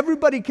now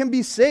everybody can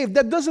be saved.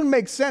 That doesn't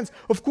make sense.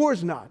 Of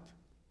course not.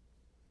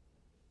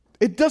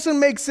 It doesn't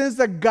make sense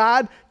that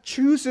God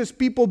chooses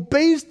people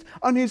based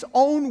on His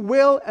own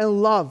will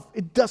and love.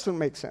 It doesn't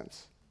make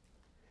sense.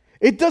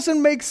 It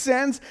doesn't make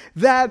sense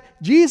that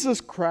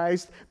Jesus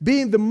Christ,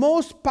 being the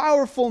most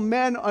powerful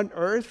man on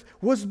earth,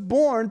 was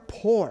born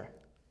poor.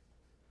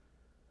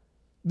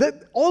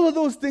 That all of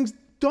those things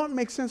don't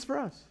make sense for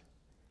us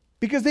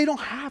because they don't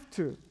have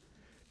to,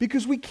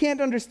 because we can't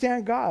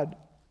understand God.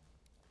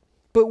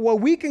 But what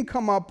we can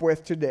come up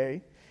with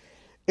today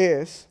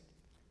is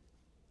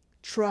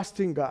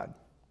trusting God.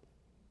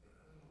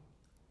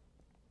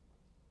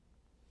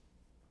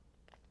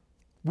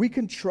 We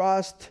can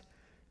trust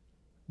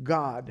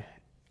God.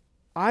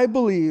 I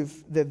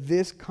believe that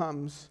this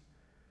comes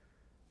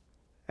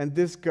and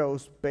this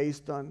goes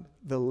based on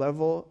the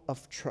level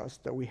of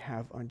trust that we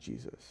have on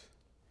Jesus.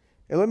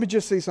 And let me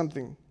just say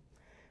something.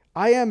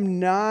 I am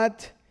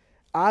not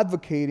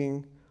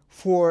advocating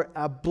for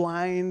a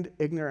blind,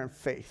 ignorant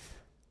faith.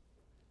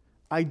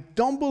 I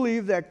don't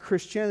believe that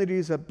Christianity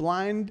is a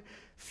blind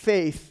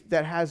faith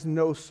that has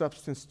no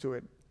substance to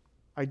it.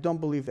 I don't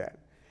believe that.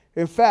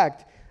 In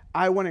fact,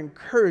 I want to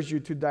encourage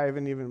you to dive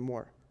in even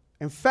more.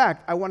 In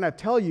fact, I want to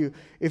tell you,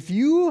 if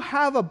you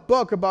have a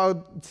book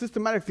about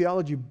systematic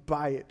theology,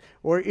 buy it.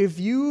 Or if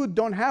you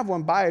don't have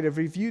one, buy it.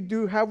 If you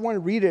do have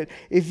one, read it.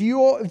 If you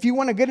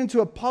want to get into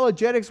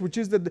apologetics, which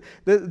is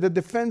the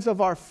defense of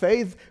our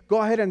faith,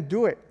 go ahead and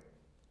do it.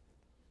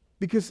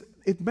 Because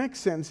it makes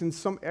sense in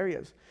some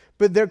areas.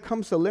 But there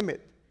comes a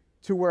limit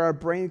to where our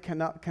brain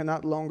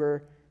cannot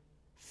longer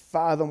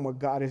fathom what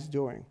God is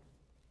doing.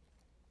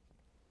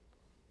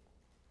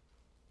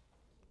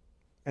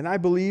 And I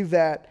believe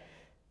that,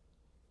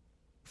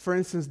 for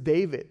instance,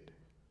 David,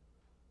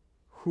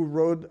 who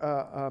wrote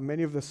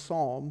many of the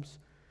Psalms,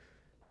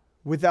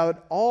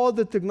 without all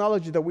the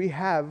technology that we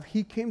have,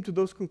 he came to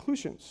those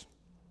conclusions.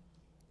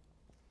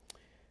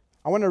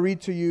 I want to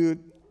read to you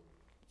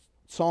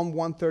Psalm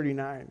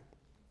 139,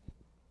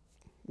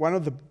 one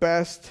of the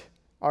best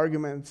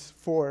arguments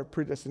for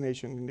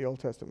predestination in the Old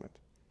Testament.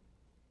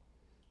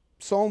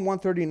 Psalm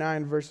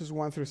 139, verses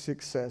 1 through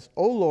 6 says,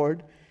 "O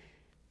Lord,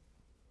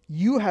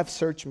 you have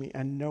searched me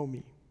and know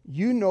me.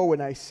 You know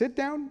when I sit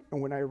down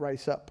and when I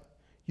rise up.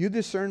 You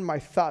discern my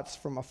thoughts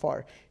from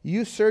afar.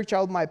 You search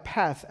out my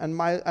path and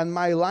my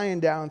lying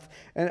down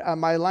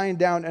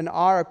and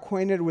are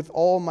acquainted with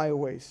all my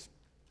ways."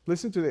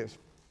 Listen to this.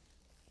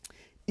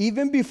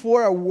 "Even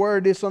before a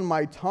word is on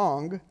my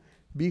tongue,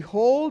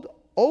 behold,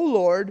 O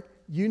Lord,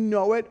 you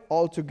know it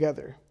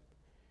altogether.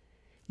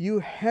 You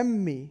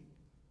hem me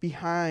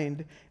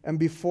behind and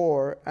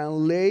before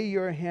and lay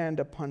your hand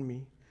upon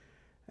me."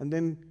 And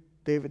then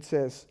David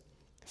says,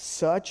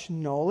 "Such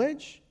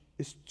knowledge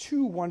is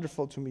too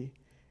wonderful to me.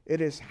 It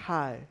is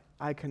high.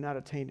 I cannot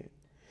attain it."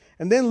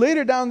 And then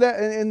later down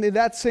in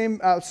that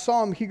same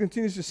psalm, he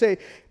continues to say,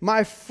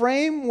 "My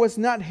frame was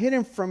not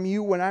hidden from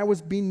you when I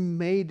was being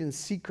made in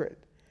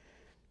secret,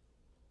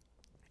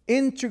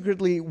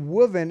 intricately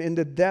woven in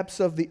the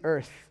depths of the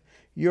earth.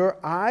 Your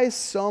eyes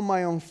saw my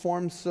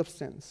unformed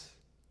substance."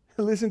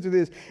 Listen to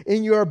this.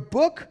 In your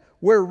book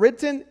were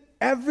written,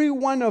 every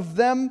one of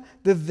them,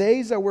 the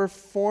days that were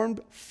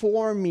formed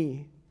for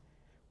me,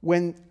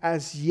 when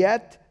as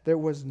yet there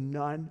was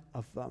none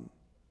of them.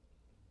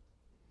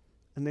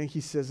 And then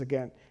he says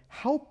again,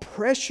 how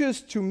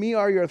precious to me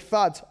are your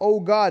thoughts, O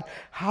God,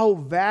 how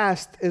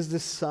vast is the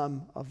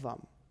sum of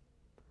them.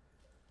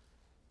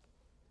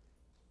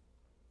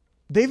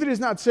 David is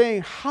not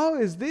saying, how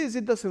is this?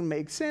 It doesn't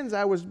make sense.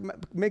 I was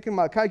making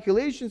my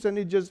calculations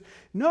and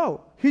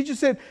no. He just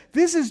said,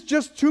 this is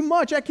just too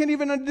much. I can't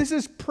even, this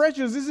is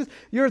precious.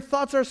 Your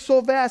thoughts are so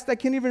vast, I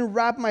can't even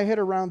wrap my head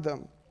around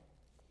them.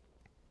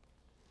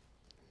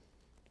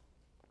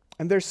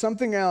 And there's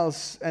something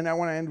else, and I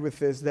want to end with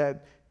this,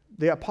 that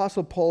the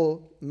Apostle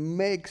Paul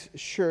makes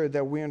sure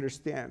that we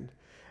understand.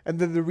 And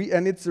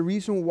it's the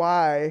reason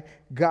why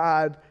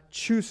God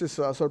chooses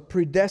us or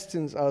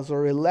predestines us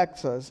or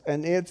elects us,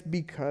 and it's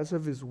because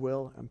of his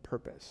will and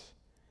purpose.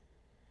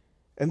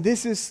 And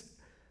this is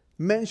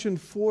mentioned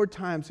 4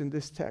 times in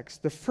this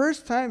text. The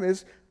first time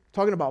is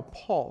talking about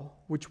Paul,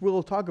 which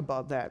we'll talk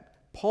about that.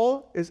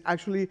 Paul is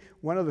actually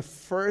one of the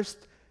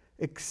first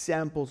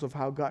examples of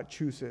how God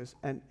chooses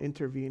and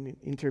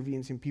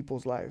intervenes in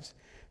people's lives.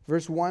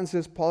 Verse 1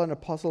 says, Paul, an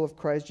apostle of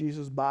Christ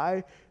Jesus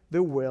by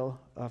the will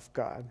of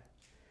God.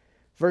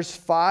 Verse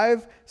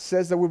 5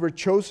 says that we were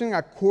chosen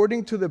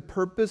according to the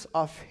purpose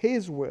of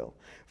his will.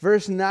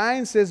 Verse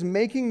 9 says,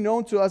 making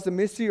known to us the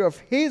mystery of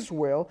his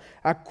will,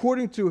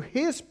 according to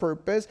his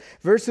purpose.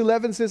 Verse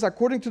 11 says,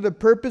 according to the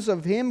purpose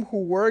of him who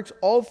works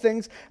all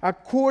things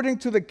according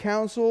to the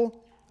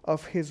counsel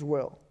of his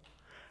will.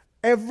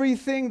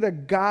 Everything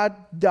that God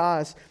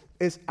does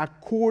is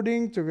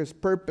according to his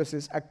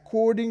purposes,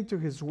 according to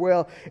his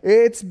will.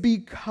 It's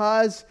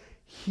because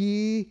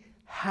he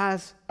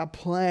has a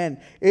plan.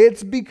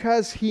 It's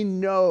because he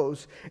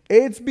knows.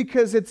 It's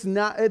because it's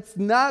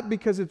not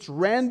because it's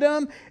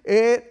random.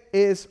 It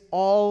is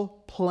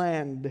all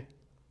planned.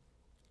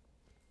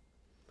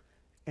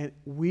 And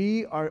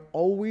we are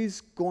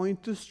always going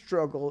to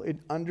struggle in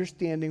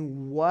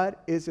understanding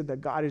what is it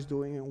that God is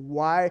doing and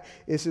why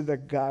is it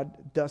that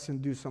God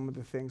doesn't do some of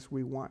the things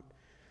we want.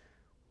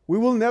 We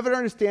will never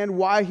understand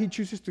why he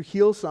chooses to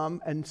heal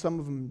some and some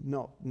of them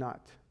not.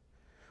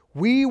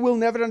 We will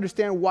never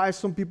understand why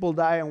some people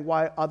die and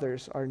why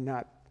others are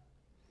not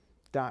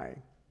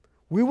dying.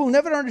 We will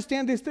never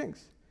understand these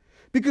things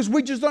because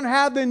we just don't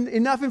have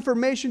enough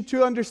information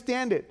to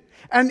understand it.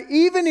 And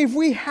even if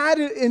we had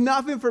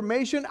enough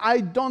information, I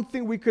don't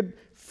think we could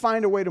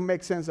find a way to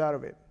make sense out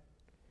of it.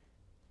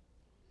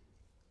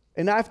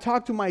 And I've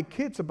talked to my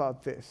kids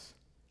about this.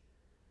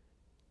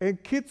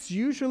 And kids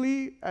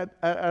usually at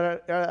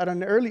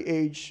an early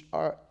age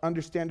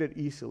understand it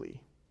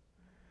easily.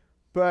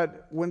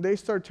 But when they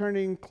start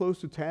turning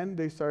close to 10,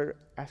 they start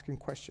asking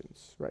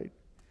questions, right?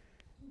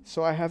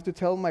 So I have to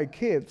tell my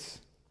kids,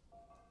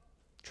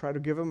 try to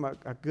give them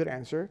a good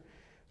answer.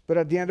 But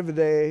at the end of the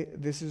day,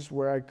 this is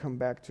where I come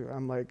back to.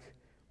 I'm like,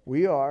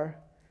 we are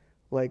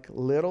like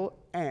little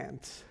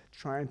ants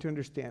trying to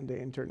understand the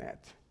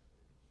internet.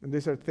 And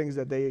these are things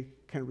that they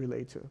can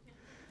relate to.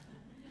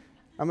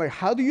 I'm like,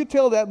 how do you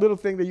tell that little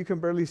thing that you can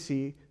barely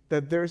see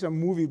that there's a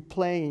movie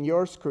playing in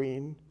your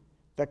screen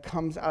that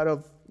comes out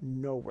of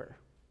nowhere?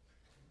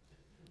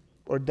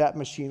 Or that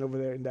machine over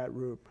there in that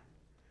room.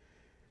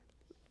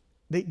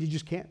 You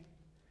just can't.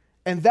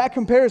 And that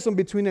comparison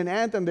between an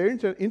ant and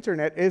the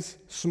internet is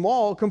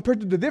small compared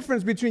to the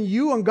difference between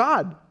you and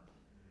God.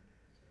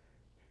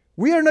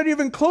 We are not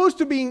even close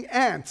to being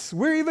ants.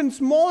 We're even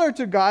smaller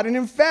to God. And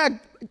in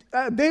fact,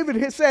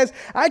 David says,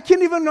 I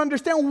can't even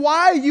understand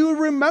why you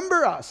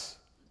remember us.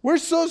 We're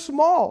so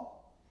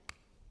small.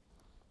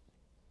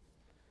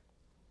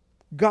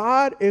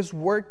 God is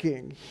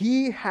working.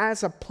 He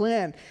has a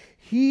plan.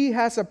 He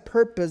has a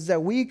purpose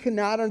that we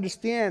cannot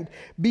understand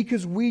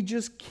because we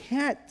just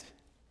can't.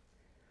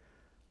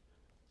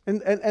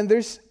 And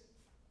there's,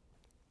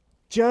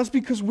 just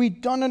because we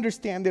don't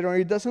understand it or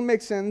it doesn't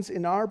make sense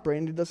in our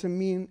brain, it doesn't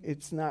mean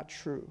it's not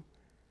true.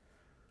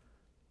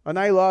 And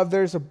I love,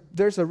 there's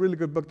a really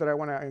good book that I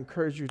want to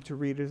encourage you to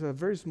read. It's a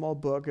very small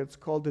book. It's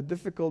called The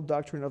Difficult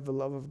Doctrine of the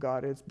Love of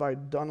God. It's by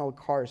Donald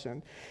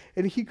Carson.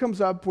 And he comes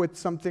up with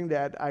something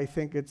that I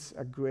think it's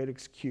a great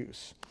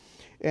excuse.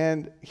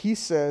 And he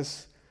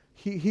says,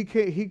 he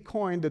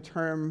coined the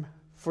term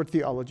for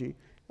theology,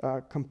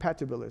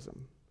 compatibilism.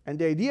 And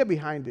the idea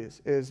behind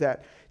this is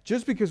that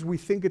just because we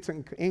think it's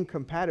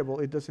incompatible,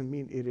 it doesn't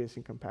mean it is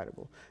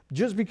incompatible.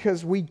 Just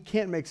because we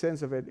can't make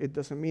sense of it, it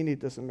doesn't mean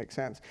it doesn't make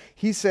sense.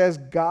 He says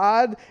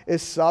God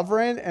is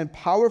sovereign and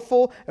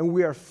powerful, and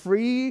we are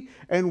free,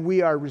 and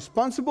we are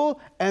responsible,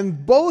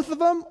 and both of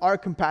them are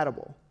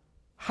compatible.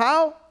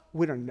 How?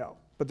 We don't know.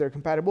 But they're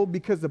compatible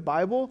because the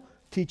Bible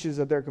teaches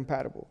that they're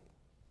compatible.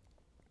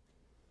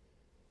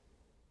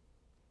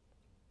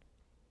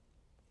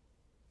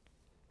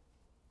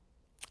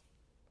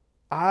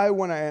 I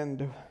want to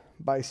end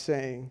by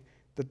saying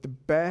that the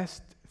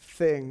best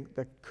thing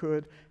that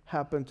could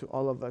happen to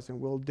all of us,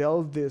 and we'll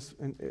delve this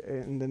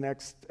in the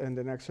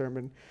next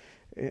sermon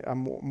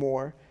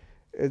more,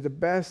 the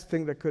best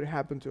thing that could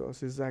happen to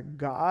us is that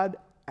God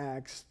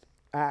acts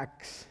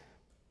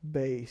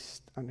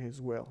based on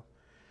his will.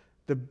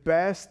 The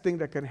best thing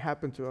that can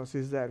happen to us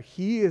is that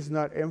he is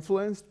not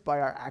influenced by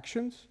our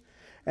actions,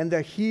 and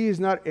that he is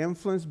not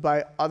influenced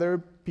by other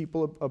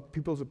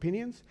people's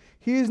opinions.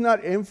 He is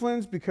not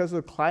influenced because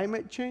of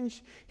climate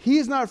change. He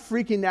is not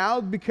freaking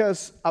out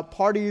because a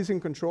party is in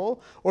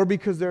control, or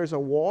because there's a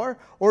war,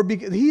 or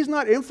because he's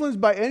not influenced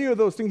by any of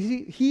those things.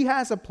 He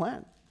has a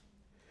plan.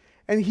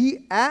 And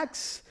he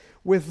acts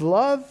with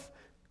love,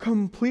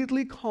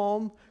 completely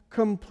calm,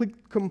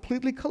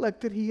 completely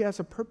collected. He has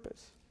a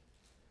purpose.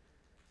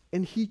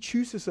 And he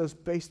chooses us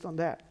based on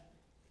that.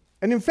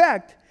 And in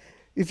fact,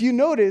 if you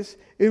notice,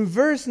 in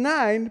verse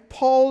 9,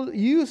 Paul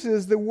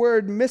uses the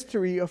word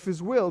mystery of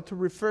his will to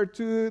refer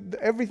to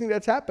everything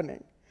that's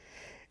happening.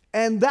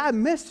 And that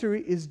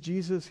mystery is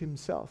Jesus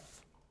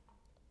himself.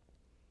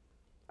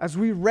 As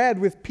we read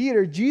with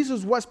Peter,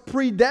 Jesus was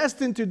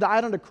predestined to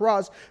die on the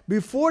cross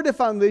before the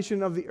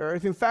foundation of the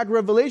earth. In fact,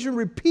 Revelation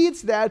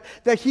repeats that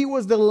he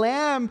was the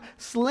lamb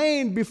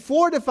slain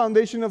before the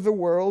foundation of the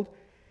world.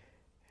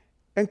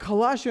 And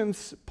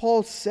Colossians,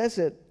 Paul says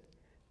it,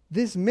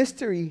 this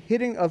mystery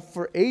hidden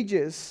for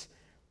ages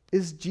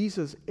is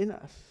Jesus in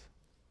us.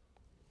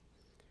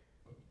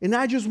 And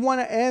I just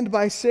want to end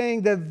by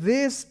saying that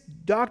this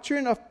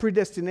doctrine of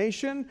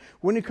predestination,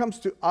 when it comes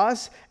to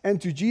us and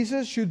to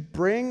Jesus, should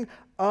bring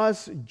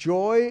us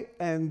joy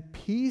and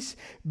peace,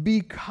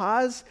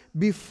 because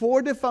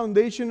before the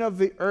foundation of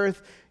the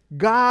earth,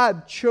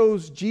 God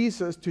chose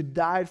Jesus to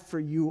die for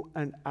you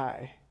and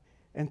I,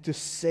 and to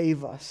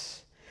save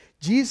us.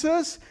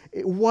 Jesus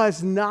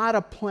was not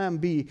a plan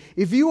B.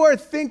 If you are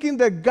thinking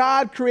that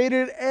God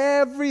created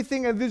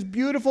everything and this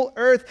beautiful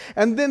earth,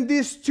 and then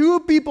these two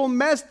people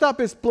messed up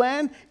his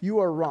plan, you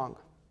are wrong.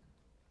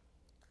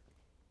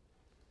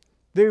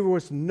 There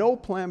was no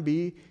plan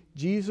B.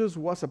 Jesus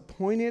was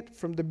appointed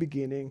from the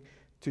beginning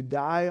to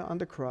die on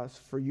the cross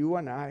for you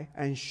and I,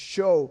 and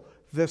show,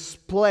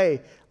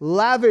 display,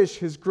 lavish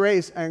his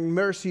grace and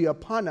mercy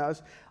upon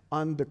us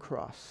on the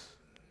cross.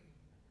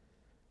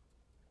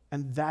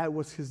 And that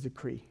was his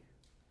decree.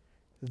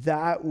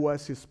 That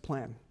was his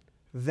plan.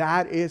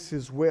 That is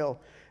his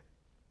will.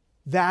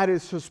 That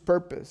is his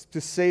purpose, to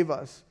save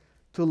us,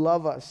 to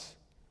love us,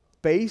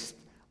 based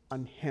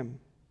on him,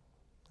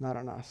 not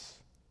on us.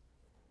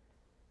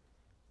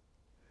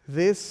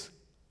 This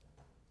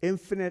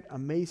infinite,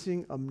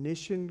 amazing,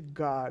 omniscient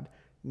God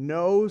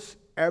knows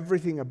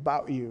everything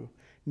about you,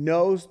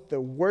 knows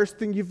the worst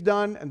thing you've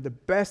done and the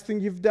best thing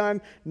you've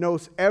done,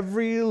 knows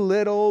every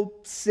little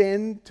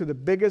sin to the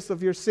biggest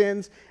of your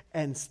sins,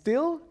 and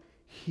still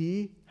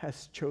he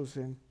has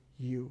chosen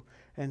you,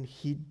 and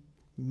he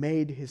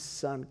made his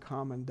son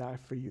come and die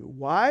for you.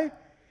 Why?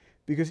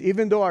 Because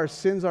even though our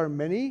sins are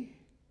many,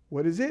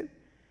 what is it?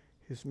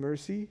 His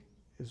mercy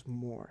is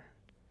more.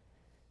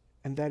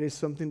 And that is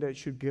something that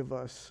should give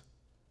us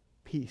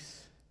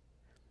peace.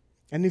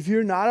 And if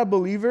you're not a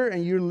believer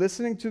and you're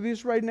listening to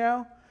this right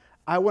now,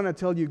 I want to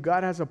tell you,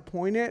 God has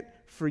appointed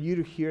for you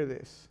to hear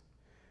this.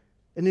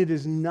 And it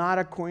is not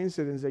a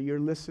coincidence that you're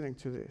listening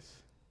to this.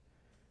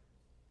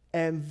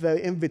 And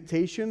the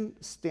invitation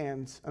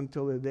stands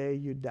until the day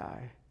you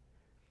die.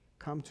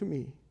 Come to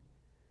me,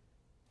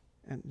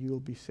 and you'll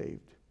be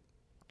saved.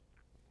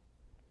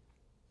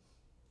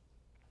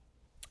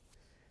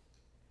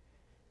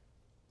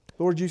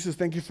 Lord Jesus,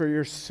 thank you for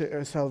your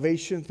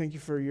salvation. Thank you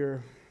for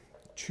your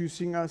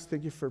choosing us.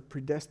 Thank you for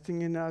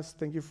predestining us.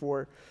 Thank you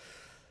for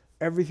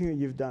everything that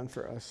you've done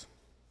for us.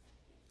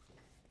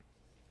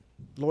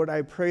 Lord,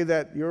 I pray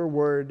that your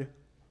word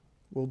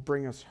will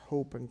bring us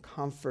hope and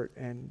comfort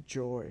and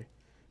joy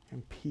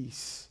and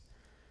peace.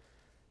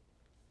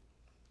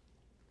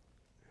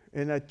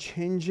 In a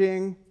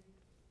changing,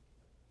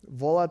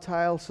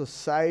 volatile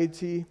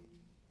society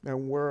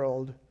and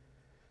world,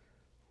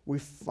 we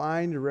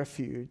find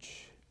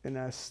refuge in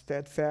a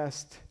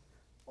steadfast,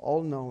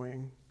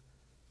 all-knowing,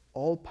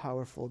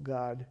 all-powerful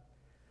God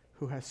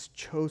who has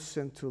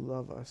chosen to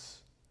love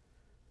us.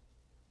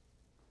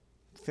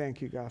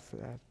 Thank you, God, for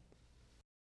that.